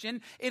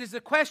question. It is a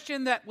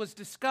question that was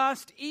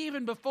discussed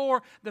even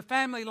before the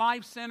Family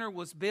Life Center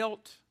was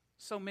built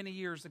so many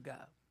years ago.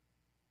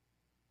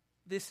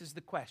 This is the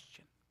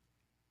question.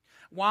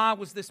 Why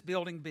was this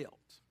building built?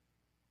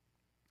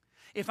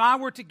 If I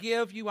were to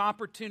give you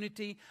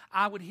opportunity,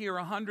 I would hear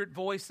 100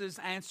 voices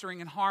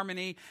answering in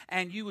harmony,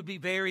 and you would be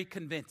very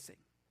convincing.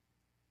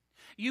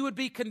 You would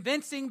be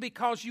convincing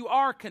because you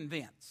are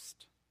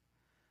convinced.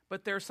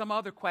 But there are some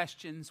other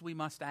questions we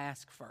must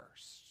ask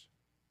first.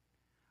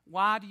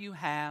 Why do you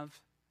have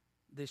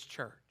this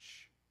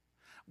church?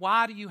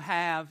 Why do you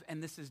have,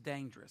 and this is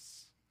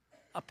dangerous,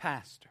 a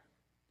pastor?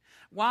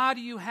 Why do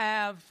you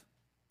have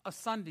a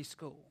Sunday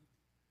school?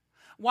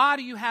 Why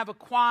do you have a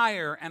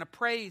choir and a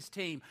praise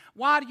team?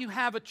 Why do you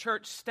have a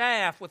church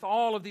staff with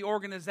all of the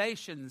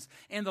organizations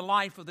in the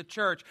life of the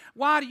church?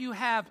 Why do you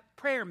have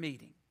prayer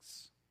meetings?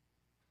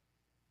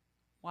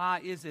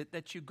 Why is it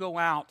that you go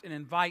out and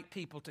invite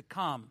people to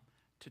come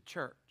to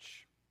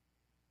church?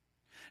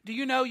 Do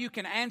you know you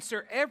can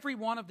answer every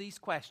one of these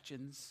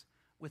questions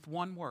with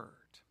one word?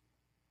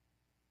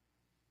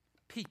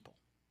 People.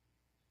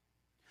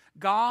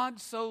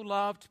 God so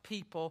loved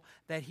people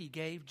that He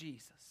gave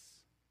Jesus.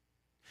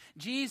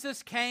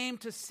 Jesus came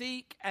to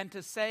seek and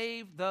to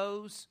save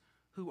those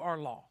who are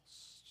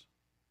lost.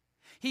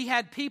 He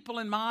had people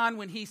in mind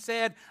when He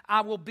said,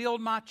 I will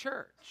build my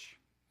church.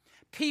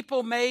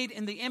 People made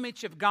in the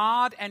image of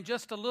God and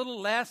just a little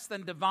less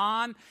than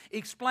divine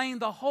explain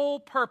the whole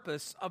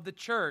purpose of the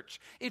church,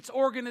 its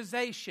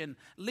organization,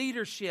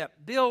 leadership,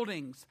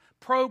 buildings,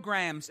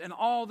 programs, and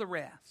all the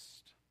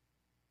rest.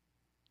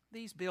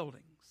 These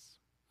buildings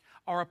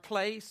are a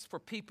place for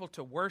people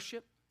to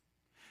worship,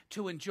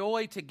 to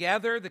enjoy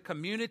together the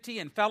community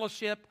and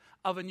fellowship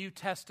of a New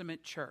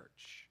Testament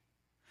church.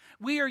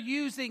 We are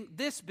using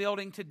this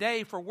building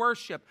today for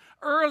worship.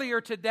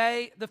 Earlier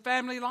today, the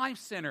Family Life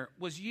Center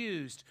was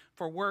used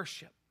for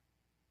worship.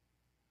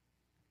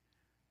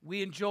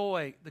 We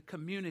enjoy the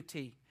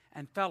community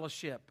and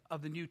fellowship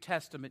of the New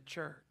Testament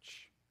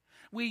church.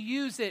 We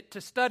use it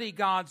to study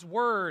God's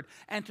Word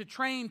and to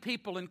train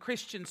people in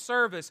Christian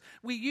service.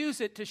 We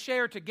use it to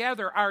share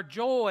together our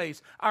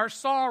joys, our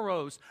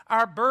sorrows,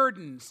 our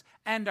burdens,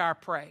 and our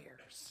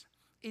prayers.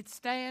 It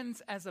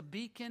stands as a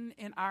beacon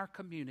in our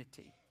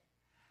community,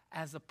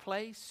 as a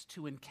place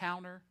to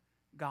encounter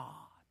God.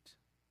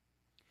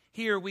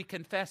 Here we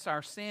confess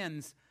our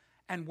sins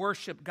and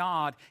worship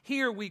God.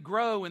 Here we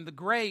grow in the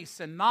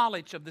grace and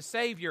knowledge of the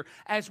Savior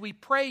as we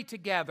pray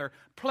together,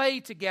 play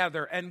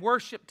together, and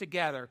worship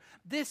together.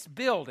 This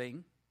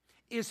building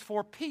is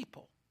for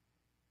people.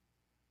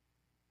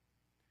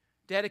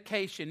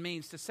 Dedication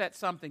means to set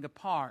something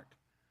apart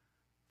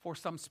for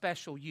some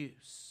special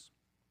use.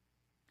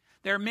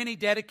 There are many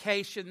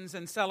dedications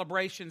and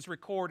celebrations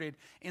recorded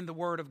in the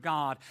Word of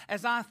God.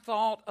 As I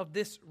thought of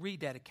this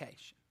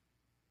rededication,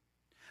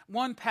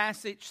 one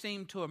passage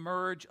seemed to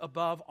emerge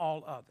above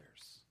all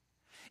others.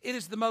 It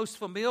is the most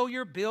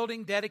familiar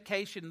building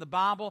dedication in the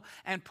Bible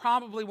and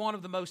probably one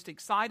of the most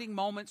exciting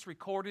moments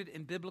recorded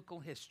in biblical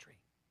history.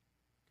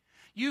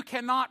 You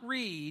cannot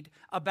read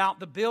about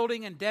the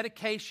building and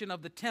dedication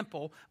of the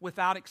temple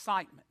without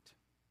excitement.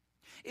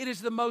 It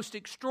is the most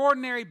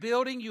extraordinary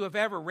building you have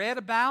ever read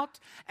about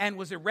and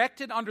was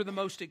erected under the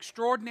most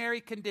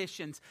extraordinary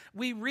conditions.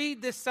 We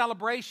read this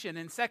celebration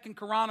in 2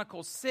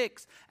 Chronicles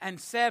 6 and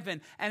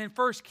 7 and in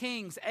 1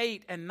 Kings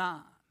 8 and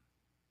 9.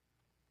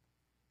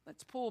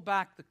 Let's pull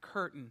back the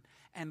curtain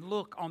and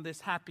look on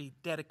this happy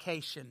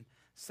dedication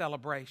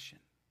celebration.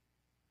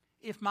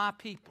 If my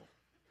people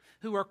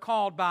who are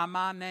called by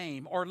my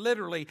name, or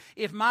literally,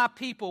 if my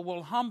people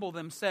will humble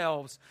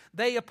themselves,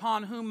 they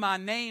upon whom my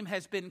name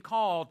has been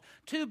called,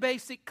 two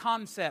basic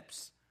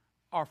concepts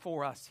are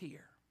for us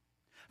here.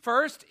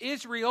 First,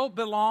 Israel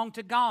belonged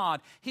to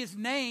God. His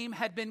name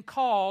had been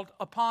called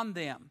upon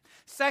them.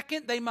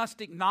 Second, they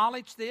must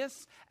acknowledge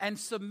this and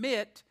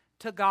submit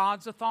to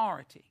God's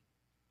authority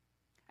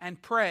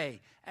and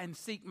pray and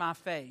seek my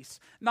face.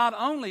 Not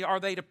only are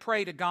they to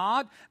pray to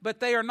God, but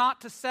they are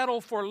not to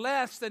settle for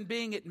less than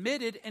being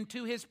admitted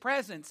into His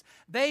presence.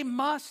 They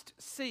must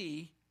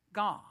see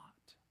God.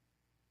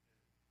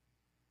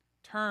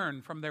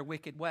 Turn from their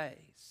wicked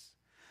ways.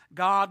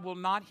 God will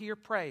not hear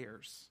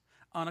prayers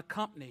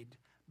unaccompanied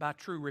by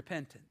true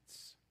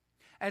repentance.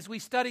 As we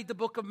studied the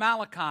book of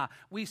Malachi,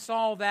 we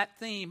saw that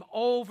theme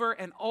over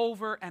and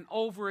over and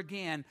over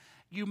again.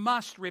 You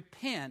must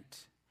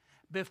repent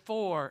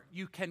before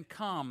you can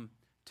come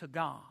to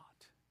God.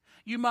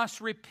 You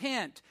must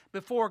repent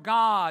before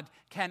God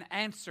can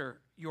answer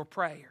your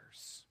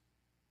prayers.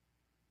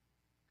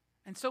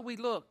 And so we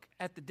look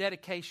at the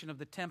dedication of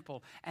the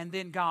temple and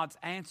then God's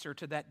answer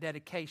to that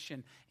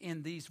dedication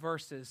in these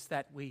verses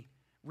that we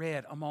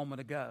read a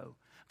moment ago.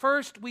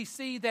 First, we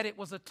see that it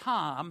was a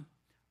time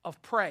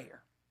of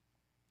prayer.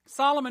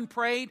 Solomon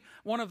prayed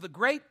one of the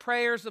great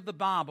prayers of the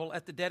Bible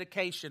at the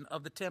dedication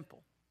of the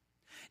temple.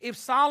 If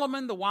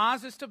Solomon, the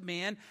wisest of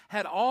men,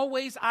 had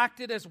always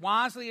acted as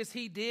wisely as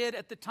he did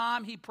at the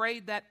time he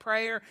prayed that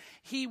prayer,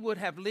 he would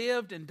have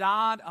lived and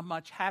died a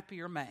much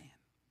happier man,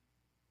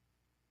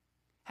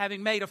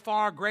 having made a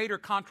far greater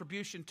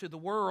contribution to the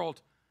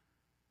world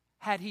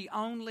had he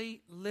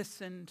only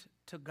listened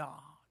to God.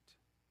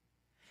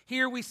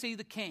 Here we see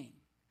the king,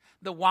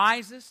 the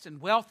wisest and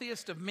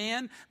wealthiest of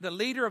men, the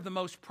leader of the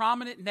most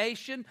prominent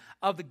nation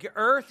of the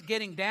earth,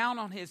 getting down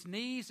on his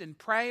knees in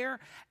prayer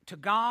to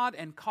God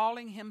and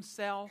calling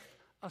himself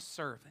a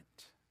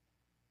servant.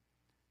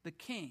 The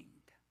king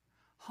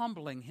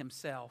humbling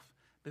himself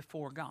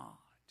before God.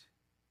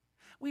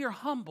 We are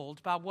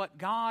humbled by what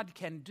God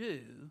can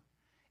do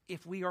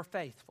if we are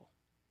faithful.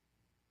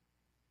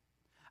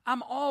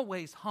 I'm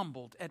always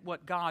humbled at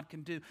what God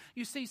can do.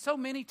 You see, so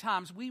many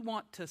times we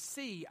want to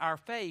see our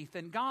faith,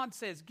 and God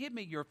says, give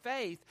me your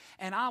faith,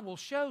 and I will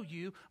show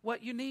you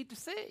what you need to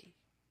see.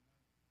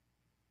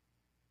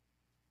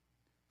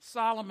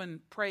 Solomon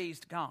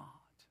praised God.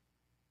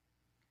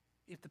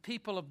 If the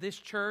people of this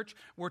church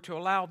were to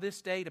allow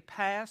this day to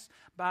pass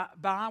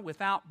by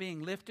without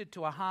being lifted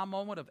to a high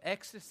moment of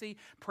ecstasy,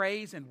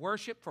 praise, and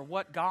worship for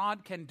what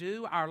God can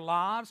do, our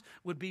lives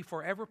would be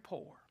forever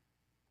poor.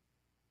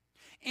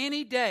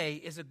 Any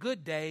day is a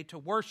good day to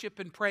worship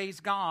and praise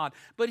God,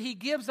 but He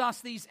gives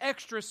us these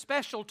extra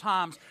special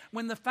times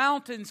when the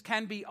fountains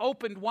can be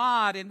opened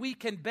wide and we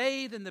can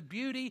bathe in the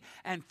beauty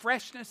and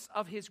freshness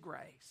of His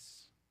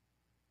grace.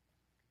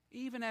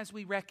 Even as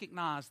we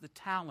recognize the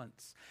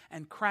talents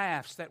and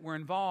crafts that were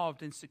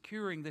involved in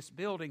securing this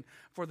building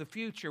for the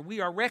future,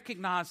 we are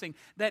recognizing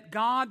that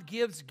God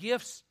gives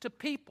gifts to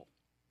people.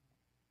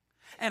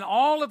 And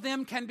all of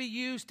them can be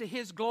used to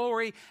His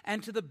glory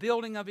and to the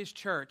building of His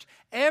church.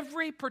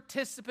 Every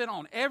participant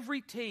on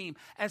every team,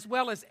 as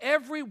well as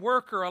every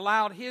worker,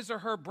 allowed his or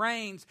her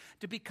brains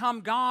to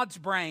become God's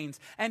brains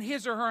and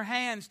his or her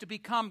hands to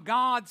become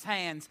God's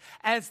hands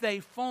as they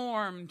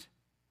formed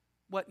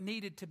what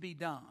needed to be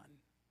done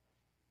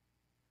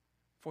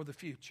for the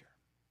future.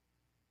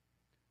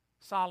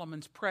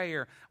 Solomon's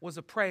prayer was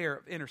a prayer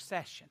of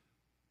intercession.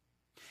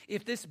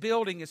 If this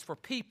building is for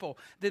people,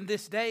 then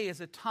this day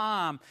is a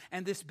time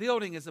and this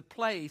building is a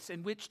place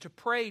in which to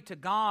pray to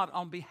God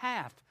on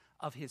behalf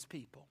of His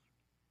people.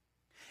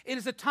 It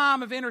is a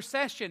time of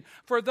intercession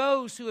for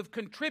those who have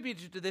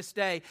contributed to this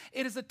day.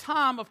 It is a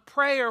time of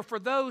prayer for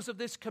those of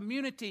this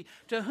community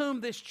to whom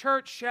this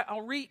church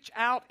shall reach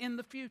out in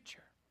the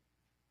future.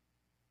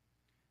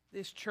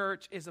 This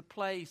church is a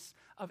place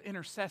of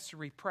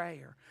intercessory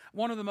prayer.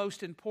 One of the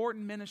most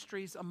important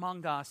ministries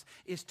among us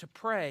is to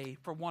pray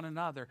for one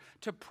another,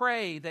 to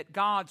pray that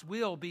God's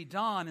will be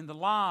done in the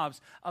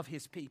lives of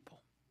His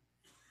people.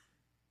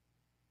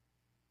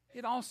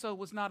 It also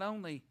was not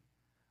only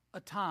a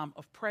time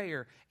of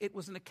prayer, it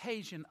was an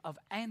occasion of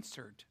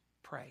answered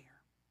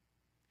prayer.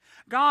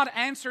 God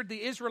answered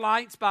the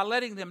Israelites by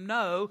letting them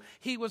know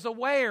He was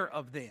aware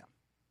of them.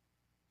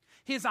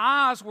 His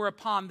eyes were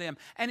upon them,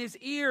 and His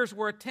ears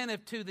were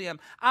attentive to them.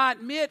 I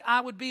admit I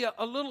would be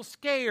a little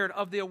scared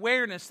of the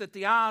awareness that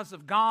the eyes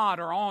of God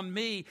are on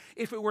me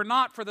if it were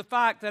not for the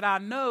fact that I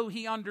know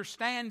He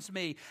understands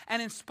me.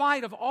 And in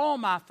spite of all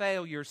my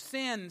failures,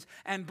 sins,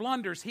 and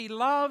blunders, He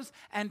loves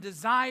and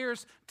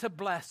desires to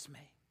bless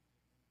me.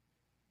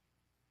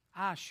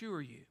 I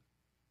assure you,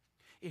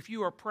 if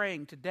you are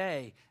praying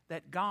today,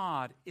 that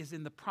God is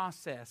in the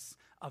process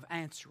of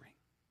answering.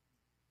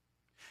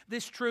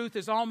 This truth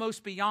is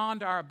almost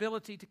beyond our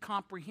ability to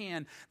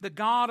comprehend. The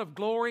God of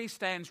glory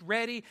stands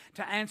ready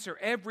to answer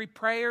every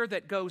prayer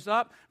that goes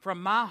up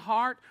from my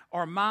heart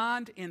or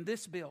mind in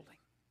this building.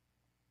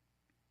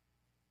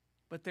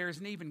 But there is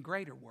an even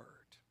greater word.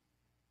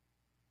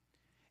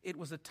 It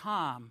was a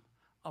time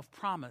of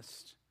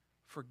promised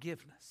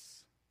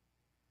forgiveness.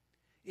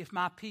 If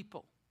my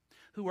people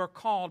who are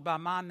called by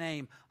my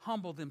name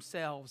humble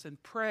themselves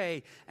and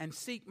pray and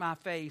seek my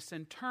face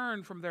and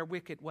turn from their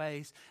wicked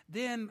ways,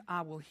 then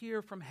I will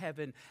hear from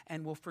heaven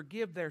and will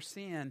forgive their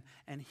sin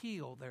and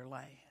heal their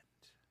land.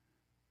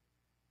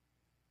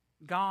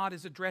 God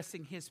is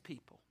addressing His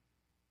people.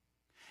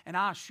 And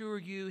I assure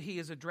you, He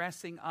is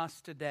addressing us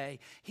today.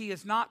 He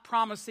is not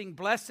promising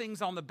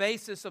blessings on the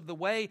basis of the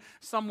way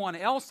someone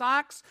else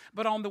acts,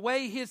 but on the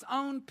way His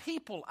own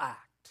people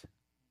act.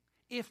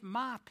 If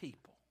my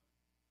people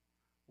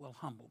will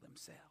humble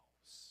themselves.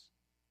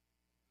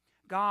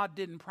 God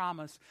didn't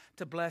promise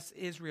to bless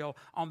Israel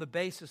on the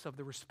basis of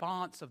the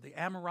response of the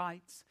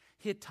Amorites,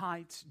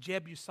 Hittites,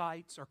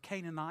 Jebusites, or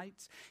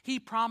Canaanites. He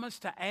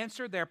promised to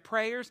answer their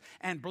prayers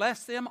and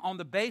bless them on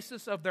the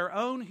basis of their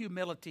own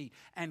humility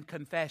and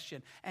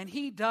confession. And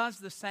He does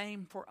the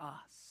same for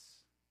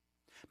us.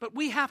 But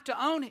we have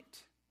to own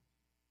it.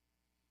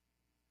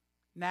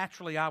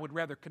 Naturally, I would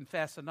rather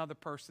confess another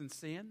person's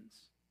sins.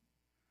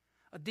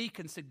 A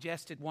deacon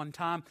suggested one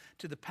time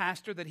to the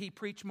pastor that he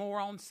preach more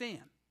on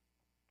sin.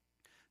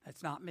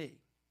 That's not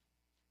me.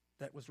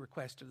 That was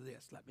requested of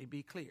this. Let me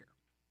be clear.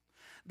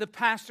 The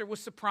pastor was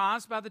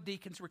surprised by the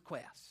deacon's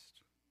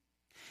request.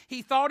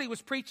 He thought he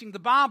was preaching the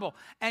Bible,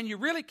 and you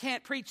really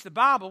can't preach the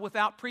Bible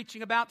without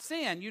preaching about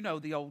sin. You know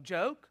the old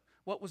joke.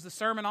 What was the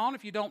sermon on?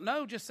 If you don't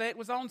know, just say it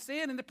was on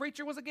sin and the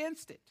preacher was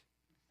against it,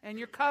 and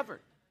you're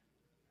covered.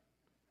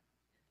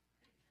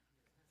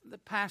 The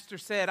pastor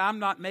said, I'm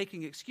not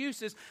making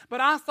excuses,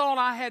 but I thought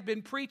I had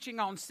been preaching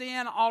on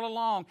sin all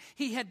along.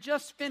 He had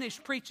just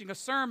finished preaching a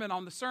sermon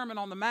on the Sermon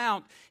on the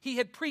Mount. He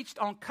had preached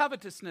on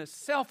covetousness,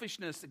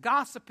 selfishness,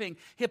 gossiping,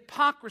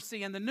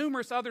 hypocrisy, and the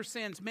numerous other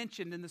sins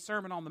mentioned in the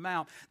Sermon on the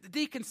Mount. The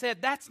deacon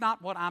said, that's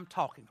not what I'm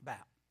talking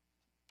about.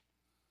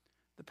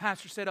 The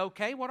pastor said,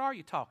 okay, what are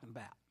you talking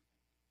about?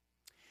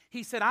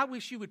 He said, I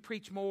wish you would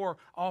preach more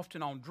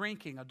often on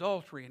drinking,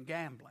 adultery, and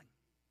gambling.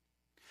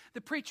 The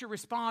preacher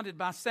responded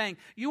by saying,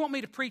 you want me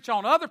to preach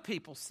on other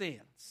people's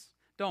sins,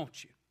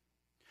 don't you?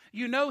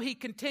 You know, he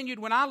continued,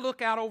 when I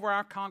look out over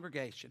our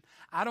congregation,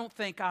 I don't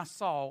think I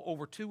saw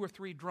over 2 or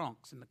 3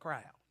 drunks in the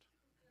crowd.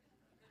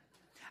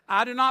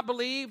 I do not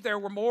believe there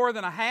were more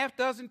than a half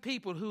dozen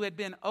people who had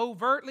been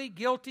overtly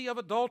guilty of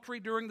adultery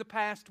during the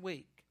past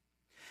week.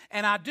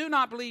 And I do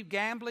not believe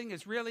gambling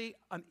is really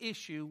an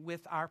issue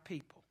with our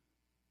people.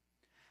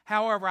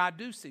 However, I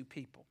do see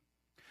people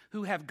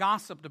who have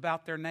gossiped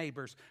about their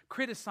neighbors,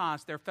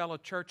 criticized their fellow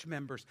church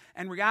members,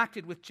 and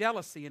reacted with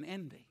jealousy and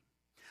envy.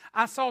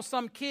 I saw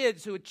some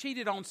kids who had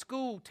cheated on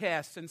school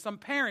tests and some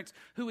parents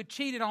who had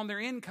cheated on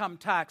their income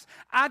tax.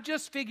 I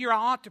just figure I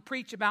ought to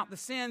preach about the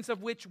sins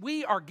of which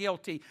we are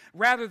guilty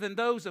rather than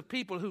those of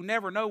people who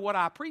never know what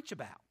I preach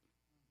about.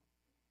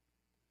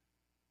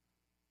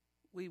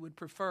 We would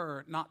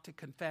prefer not to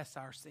confess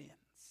our sins.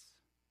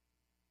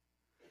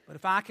 But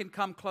if I can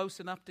come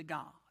close enough to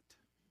God,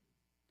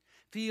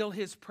 feel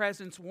His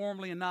presence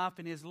warmly enough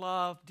and His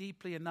love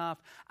deeply enough,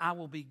 I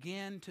will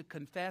begin to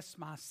confess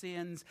my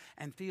sins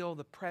and feel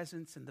the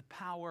presence and the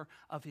power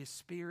of His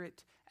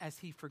Spirit as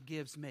He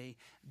forgives me.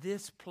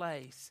 This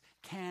place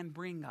can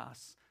bring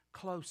us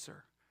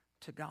closer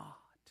to God.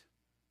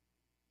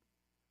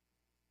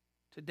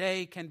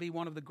 Today can be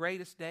one of the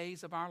greatest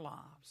days of our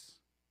lives,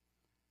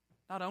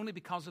 not only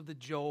because of the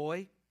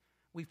joy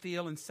we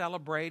feel in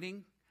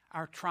celebrating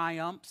our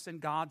triumphs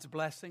and God's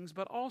blessings,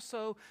 but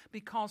also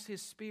because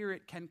His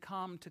Spirit can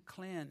come to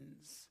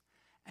cleanse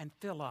and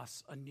fill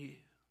us anew.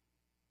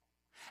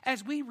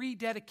 As we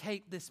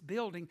rededicate this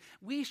building,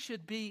 we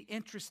should be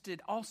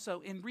interested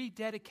also in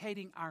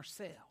rededicating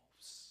ourselves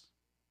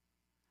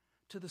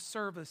to the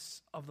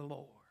service of the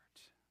Lord.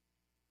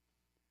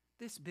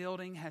 This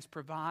building has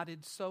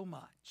provided so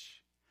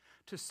much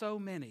to so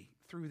many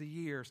through the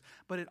years,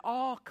 but it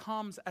all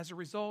comes as a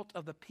result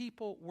of the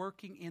people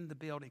working in the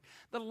building.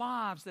 The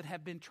lives that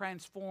have been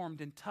transformed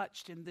and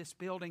touched in this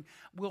building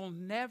will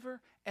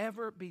never,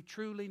 ever be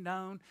truly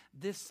known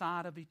this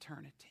side of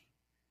eternity.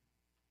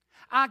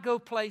 I go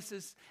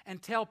places and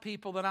tell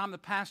people that I'm the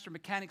pastor of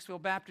Mechanicsville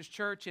Baptist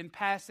Church in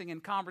passing in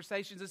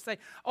conversations and say,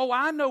 oh,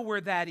 I know where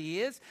that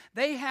is.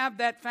 They have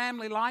that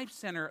family life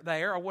center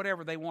there, or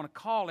whatever they want to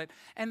call it.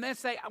 And they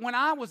say, when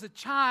I was a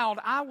child,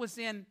 I was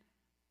in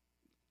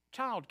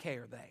child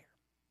care there.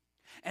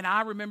 And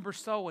I remember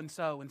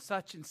so-and-so and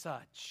such and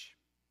such.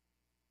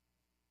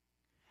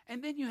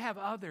 And then you have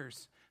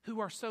others who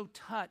are so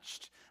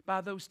touched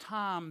by those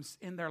times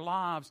in their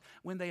lives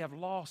when they have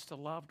lost a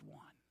loved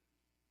one.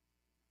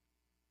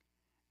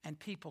 And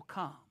people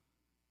come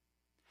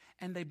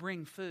and they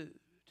bring food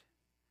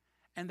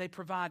and they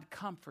provide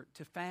comfort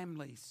to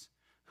families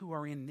who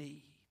are in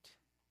need.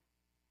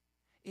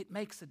 It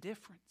makes a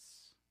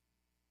difference.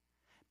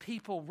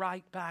 People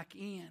write back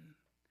in.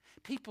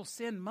 People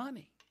send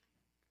money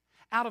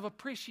out of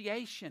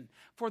appreciation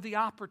for the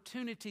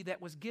opportunity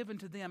that was given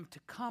to them to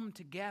come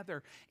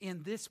together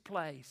in this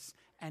place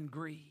and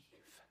grieve.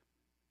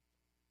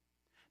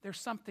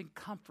 There's something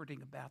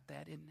comforting about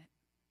that, isn't it?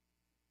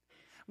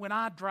 When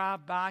I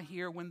drive by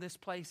here, when this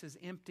place is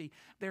empty,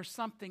 there's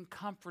something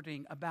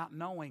comforting about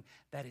knowing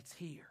that it's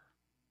here.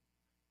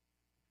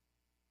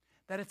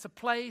 That it's a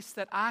place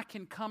that I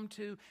can come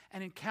to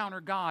and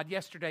encounter God.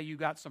 Yesterday you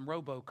got some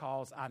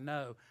robocalls, I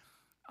know.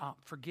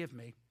 Forgive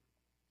me.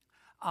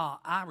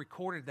 I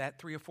recorded that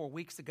 3 or 4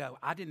 weeks ago.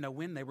 I didn't know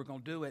when they were going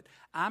to do it.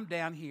 I'm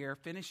down here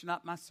finishing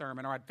up my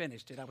sermon, or I'd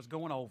finished it. I was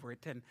going over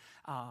it. And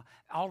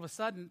all of a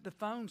sudden, the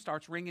phone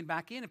starts ringing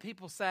back in, and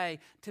people say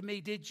to me,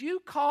 did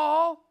you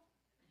call?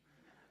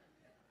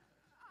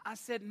 I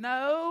said,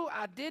 no,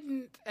 I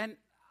didn't. And,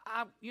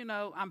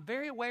 I'm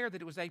very aware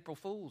that it was April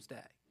Fool's Day.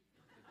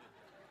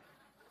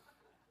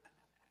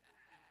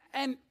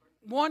 And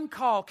one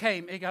call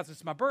came, because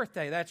it's my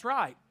birthday, that's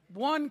right.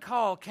 1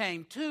 call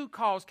came, 2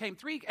 calls came,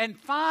 3, and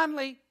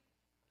finally,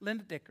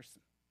 Linda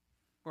Dickerson.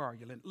 Where are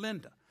you, Linda?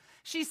 Linda.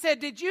 She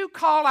said, did you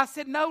call? I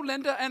said, no,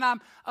 Linda, and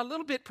I'm a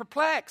little bit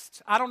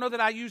perplexed. I don't know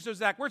that I used those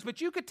exact words, but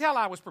you could tell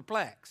I was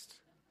perplexed.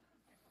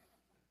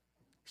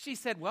 She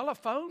said, well, a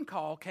phone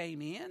call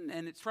came in,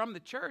 and it's from the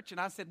church. And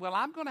I said, well,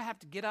 I'm going to have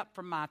to get up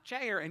from my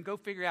chair and go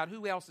figure out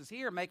who else is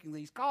here making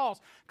these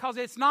calls, because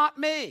it's not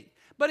me,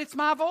 but it's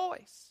my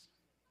voice.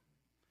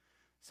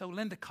 So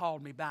Linda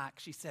called me back.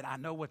 She said, I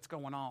know what's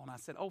going on. I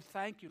said, oh,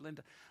 thank you,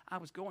 Linda. I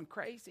was going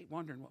crazy,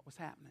 wondering what was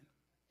happening.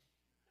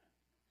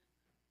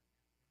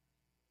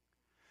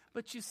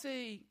 But you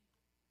see,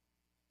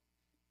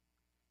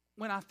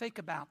 when I think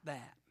about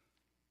that,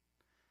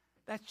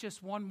 that's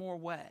just one more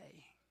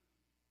way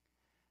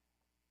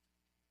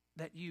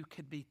that you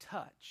could be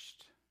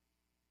touched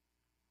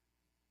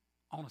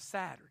on a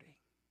Saturday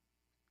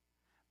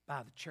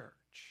by the church.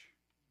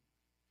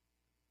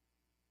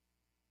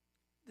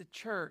 The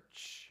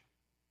church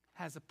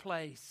has a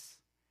place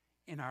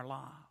in our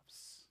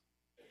lives.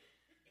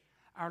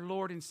 Our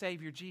Lord and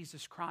Savior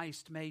Jesus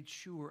Christ made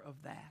sure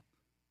of that.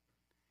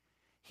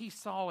 He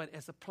saw it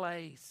as a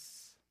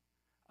place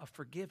of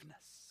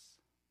forgiveness,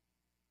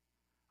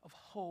 of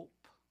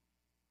hope,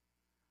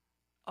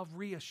 of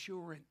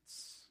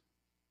reassurance,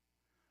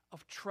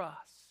 of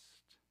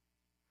trust,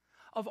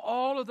 of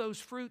all of those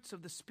fruits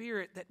of the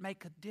Spirit that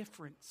make a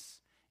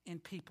difference in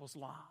people's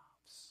lives.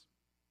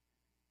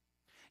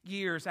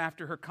 Years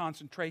after her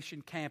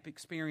concentration camp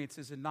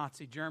experiences in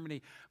Nazi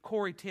Germany,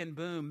 Corrie ten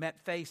Boom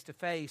met face to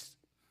face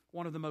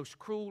one of the most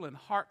cruel and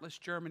heartless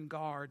German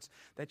guards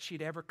that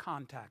she'd ever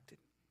contacted.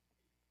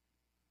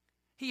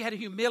 He had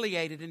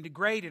humiliated and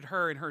degraded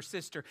her and her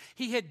sister.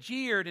 He had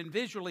jeered and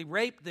visually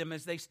raped them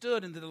as they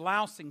stood in the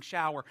lousing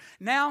shower.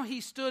 Now he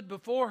stood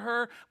before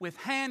her with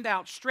hand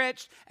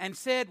outstretched and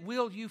said,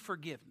 "Will you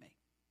forgive me?"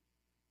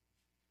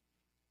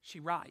 She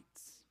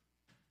writes,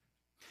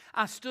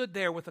 "I stood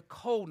there with a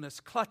coldness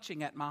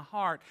clutching at my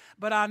heart,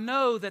 but I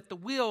know that the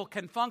will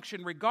can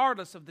function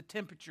regardless of the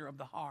temperature of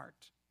the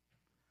heart.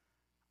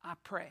 I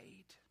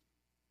prayed,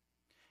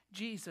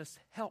 'Jesus,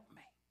 help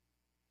me.'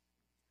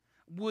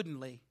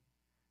 Woodenly,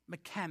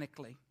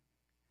 mechanically,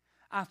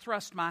 I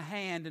thrust my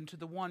hand into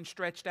the one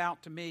stretched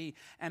out to me,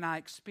 and I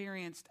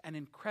experienced an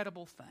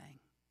incredible thing.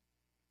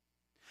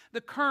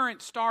 The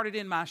current started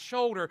in my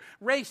shoulder,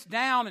 raced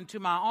down into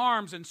my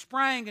arms, and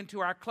sprang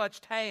into our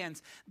clutched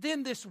hands.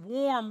 Then this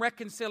warm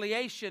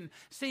reconciliation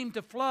seemed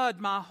to flood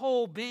my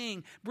whole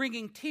being,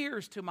 bringing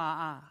tears to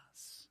my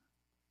eyes.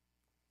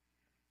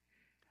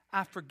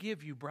 'I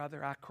forgive you,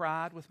 brother,' I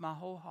cried with my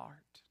whole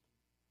heart.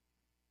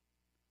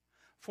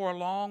 For a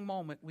long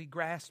moment, we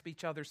grasped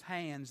each other's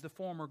hands, the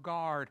former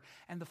guard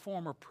and the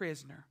former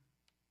prisoner.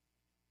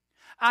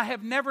 I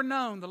have never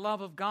known the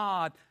love of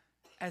God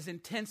as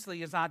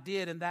intensely as I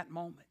did in that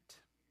moment.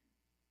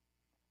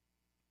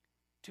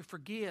 To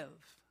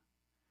forgive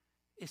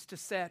is to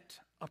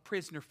set a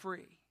prisoner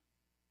free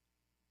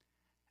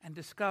and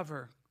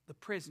discover the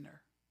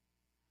prisoner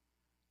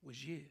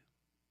was you.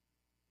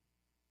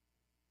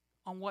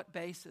 On what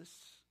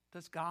basis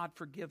does God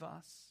forgive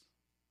us?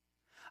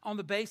 On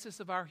the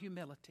basis of our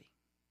humility.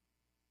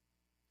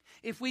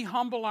 If we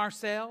humble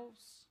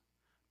ourselves,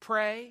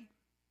 pray,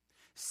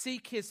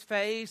 seek His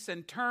face,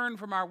 and turn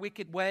from our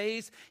wicked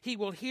ways, He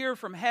will hear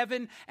from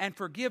heaven and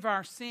forgive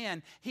our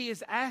sin. He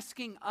is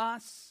asking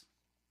us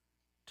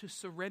to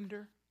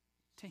surrender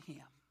to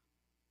Him.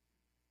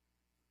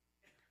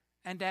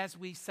 And as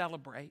we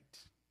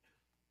celebrate,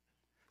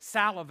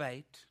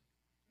 salivate,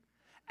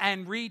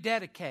 and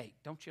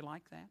rededicate, don't you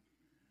like that?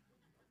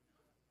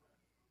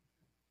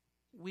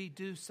 We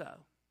do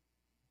so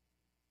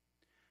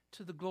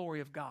to the glory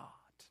of God,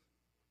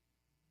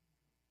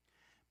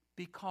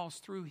 because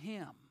through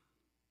Him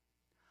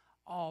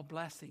all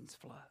blessings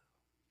flow.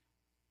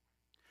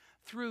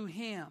 Through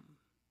Him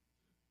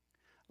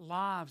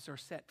lives are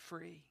set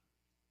free,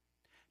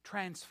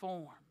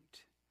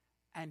 transformed,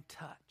 and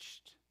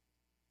touched.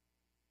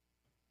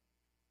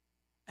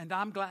 And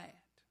I'm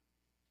glad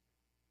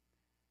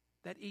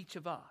that each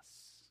of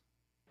us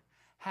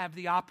have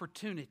the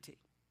opportunity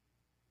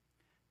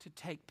to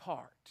take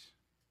part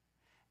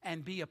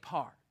and be a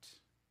part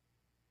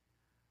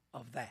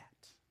of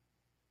that.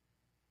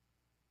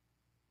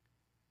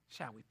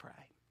 Shall we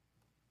pray?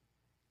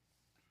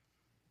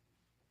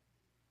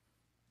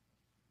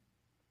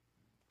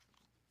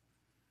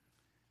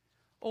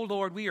 Oh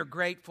Lord, we are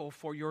grateful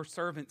for your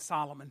servant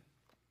Solomon,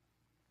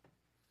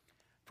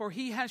 for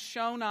he has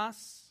shown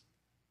us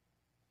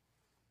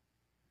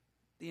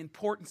the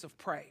importance of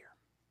prayer,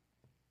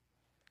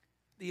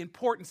 the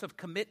importance of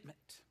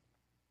commitment,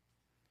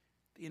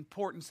 the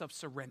importance of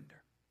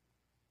surrender.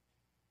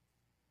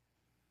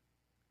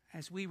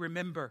 As we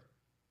remember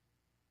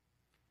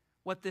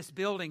what this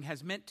building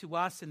has meant to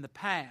us in the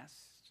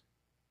past,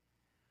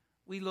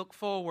 we look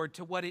forward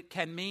to what it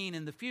can mean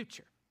in the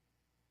future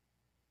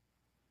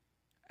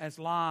as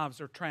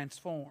lives are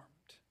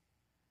transformed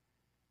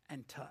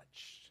and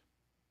touched.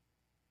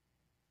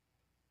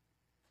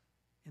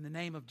 In the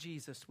name of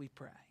Jesus we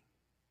pray.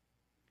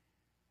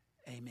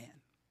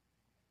 Amen.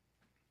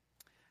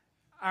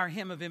 Our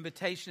hymn of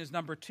invitation is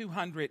number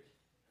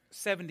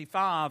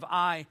 275,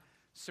 I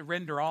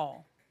Surrender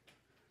All.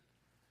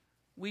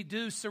 We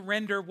do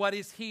surrender what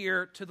is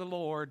here to the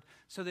Lord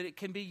so that it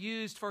can be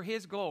used for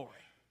His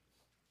glory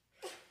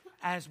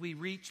as we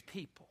reach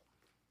people.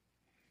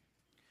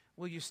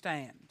 Will you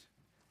stand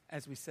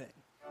as we sing?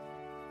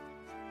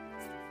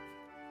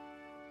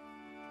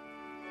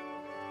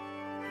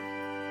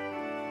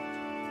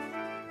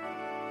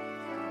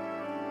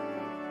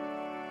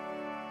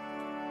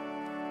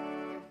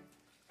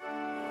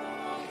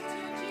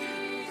 To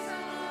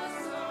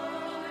Jesus, all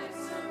I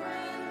surrender.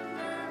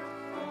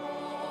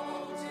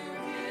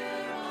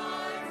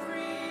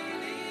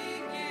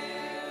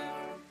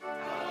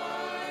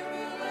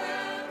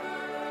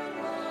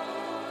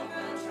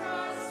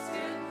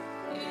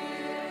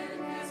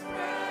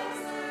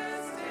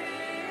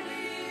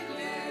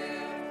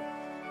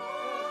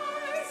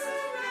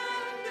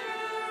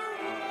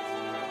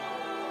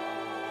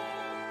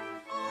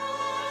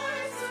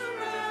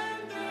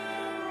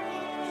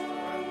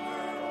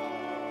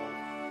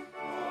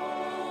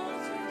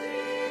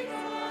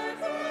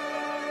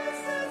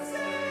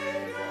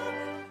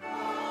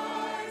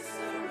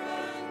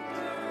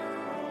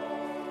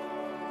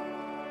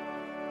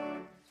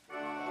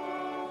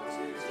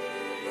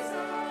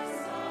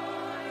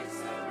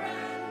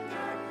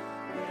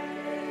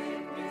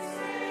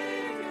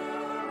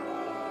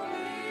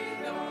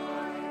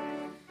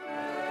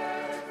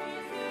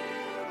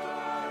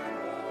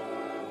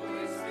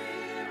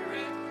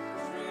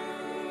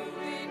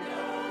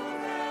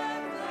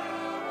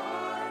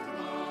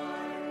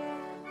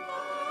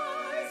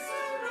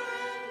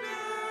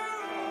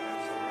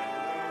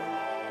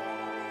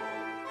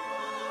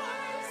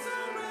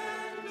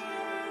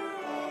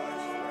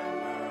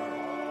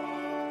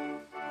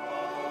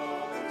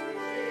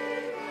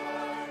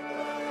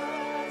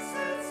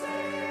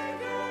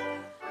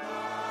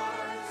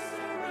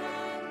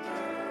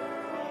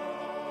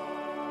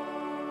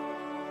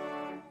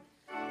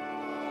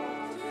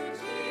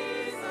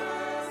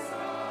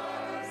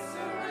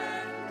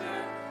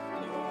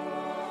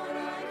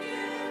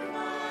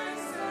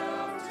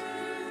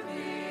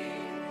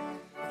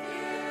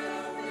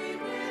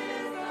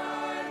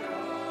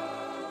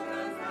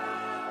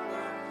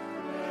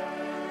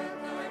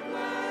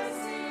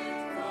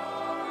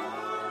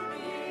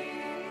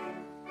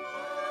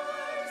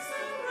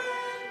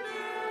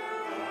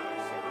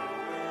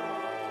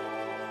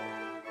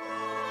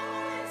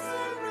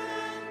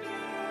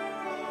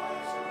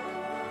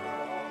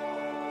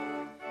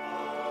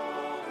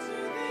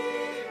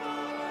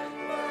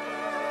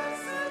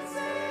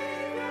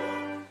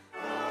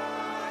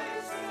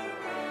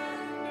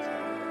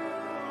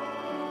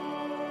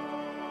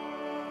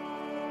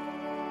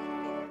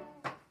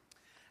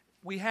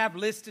 We have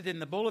listed in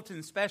the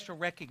bulletin special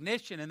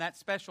recognition, and that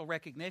special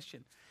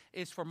recognition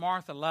is for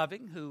Martha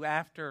Loving, who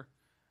after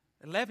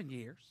 11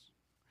 years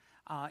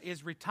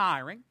is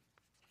retiring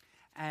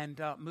and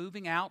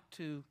moving out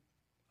to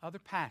other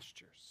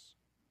pastures,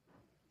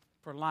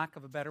 for lack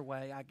of a better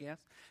way, I guess,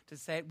 to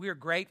say it. We're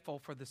grateful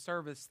for the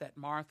service that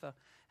Martha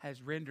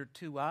has rendered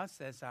to us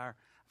as our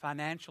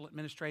financial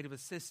administrative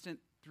assistant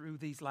through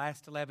these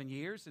last 11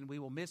 years, and we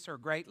will miss her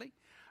greatly.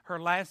 Her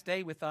last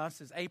day with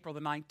us is April the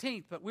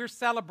 19th, but we're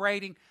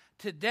celebrating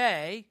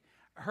today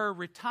her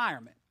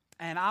retirement.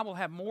 And I will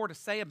have more to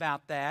say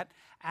about that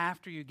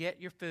after you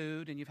get your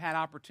food and you've had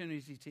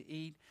opportunity to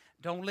eat.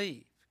 Don't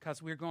leave,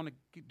 because we're going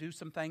to do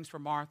some things for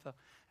Martha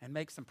and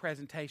make some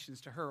presentations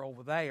to her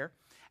over there.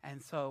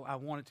 And so I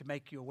wanted to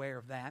make you aware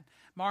of that.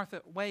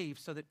 Martha, wave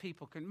so that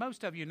people can.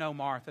 Most of you know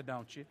Martha,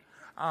 don't you?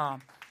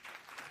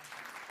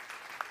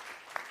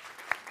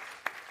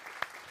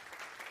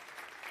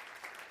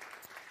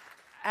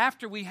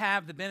 After we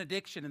have the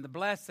benediction and the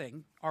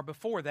blessing, or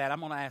before that, I'm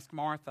going to ask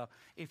Martha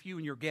if you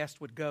and your guest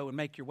would go and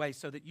make your way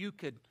so that you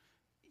could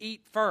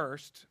eat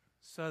first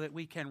so that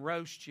we can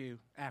roast you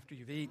after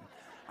you've eaten.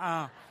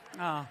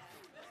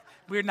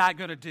 We're not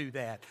going to do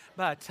that.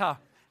 But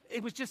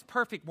it was just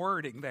perfect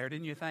wording there,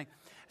 didn't you think?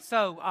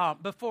 So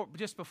before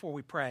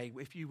we pray,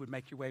 if you would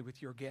make your way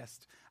with your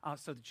guest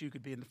so that you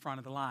could be in the front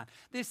of the line.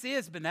 This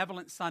is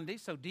Benevolent Sunday,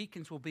 so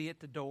deacons will be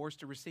at the doors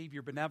to receive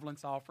your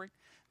benevolence offering.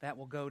 That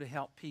will go to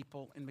help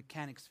people in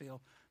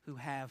Mechanicsville who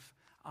have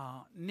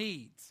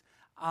needs.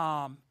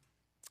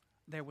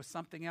 There was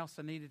something else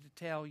I needed to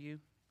tell you,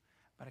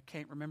 but I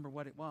can't remember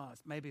what it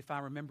was. Maybe if I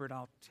remember it,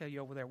 I'll tell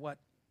you over there. What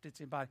did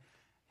anybody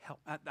help?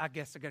 I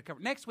guess I got to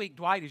cover. Next week,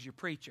 Dwight is your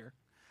preacher,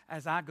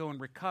 as I go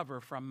and recover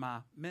from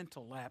my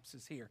mental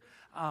lapses here.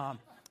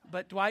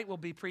 But Dwight will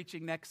be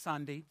preaching next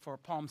Sunday for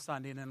Palm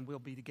Sunday, and then we'll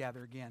be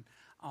together again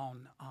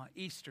on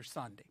Easter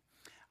Sunday.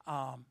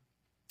 I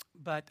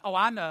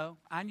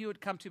knew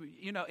it'd come to me.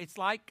 You know, it's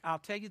like, I'll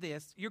tell you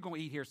this. You're going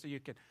to eat here so you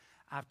can.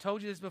 I've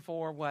told you this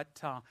before,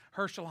 what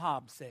Herschel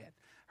Hobbs said.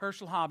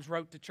 Herschel Hobbs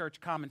wrote the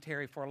church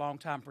commentary for a long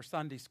time for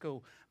Sunday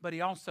school, but he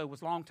also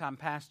was a longtime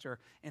pastor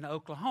in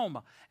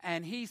Oklahoma.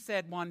 And he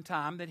said one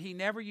time that he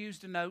never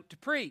used a note to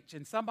preach.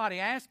 And somebody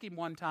asked him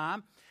one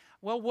time,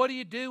 well, what do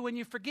you do when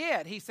you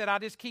forget? He said, I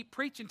just keep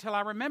preaching till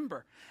I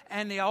remember.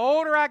 And the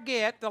older I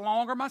get, the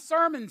longer my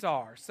sermons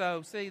are.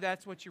 So, see,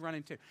 that's what you run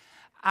into.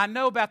 I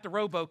know about the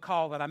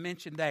robocall that I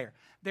mentioned there.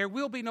 There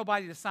will be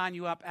nobody to sign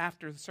you up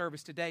after the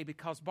service today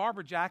because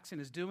Barbara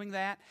Jackson is doing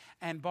that,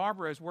 and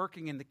Barbara is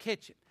working in the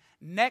kitchen.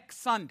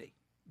 Next Sunday,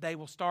 they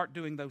will start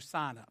doing those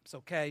sign-ups,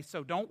 okay?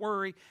 So don't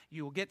worry.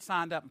 You will get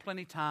signed up in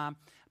plenty of time.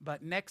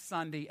 But next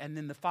Sunday and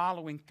then the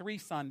following 3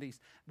 Sundays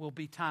will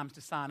be times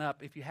to sign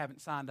up if you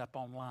haven't signed up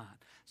online.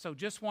 So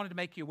just wanted to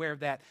make you aware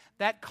of that.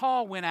 That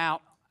call went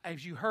out,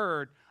 as you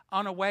heard,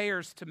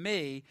 unawares to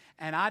me,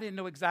 and I didn't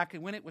know exactly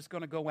when it was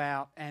going to go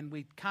out, and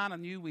we kind of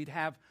knew we'd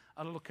have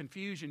a little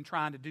confusion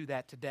trying to do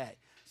that today.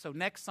 So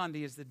next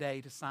Sunday is the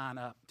day to sign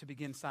up, to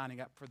begin signing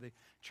up for the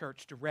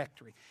church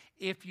directory.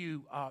 If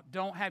you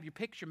don't have your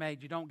picture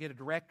made, you don't get a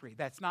directory.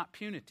 That's not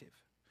punitive.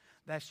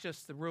 That's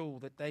just the rule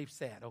that they've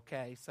said,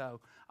 okay? So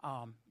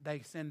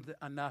they send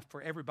enough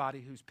for everybody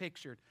who's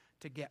pictured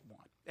to get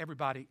one.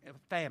 Everybody,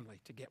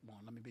 family, to get one.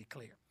 Let me be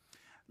clear.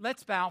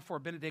 Let's bow for a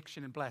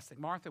benediction and blessing.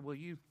 Martha, will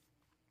you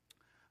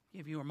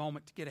give you a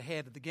moment to get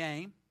ahead of the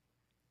game?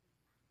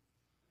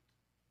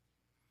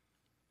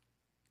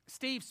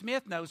 Steve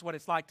Smith knows what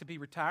it's like to be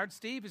retired.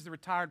 Steve is the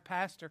retired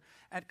pastor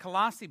at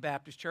Colossi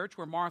Baptist Church,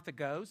 where Martha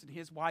goes, and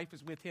his wife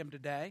is with him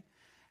today.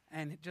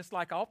 And just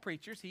like all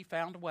preachers, he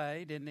found a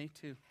way, didn't he,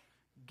 to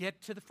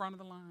get to the front of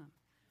the line.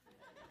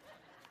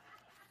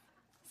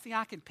 See,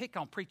 I can pick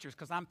on preachers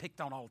because I'm picked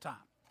on all the time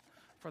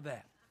for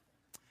that.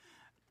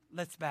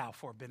 Let's bow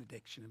for a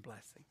benediction and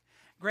blessing.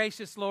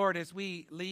 Gracious Lord, as we leave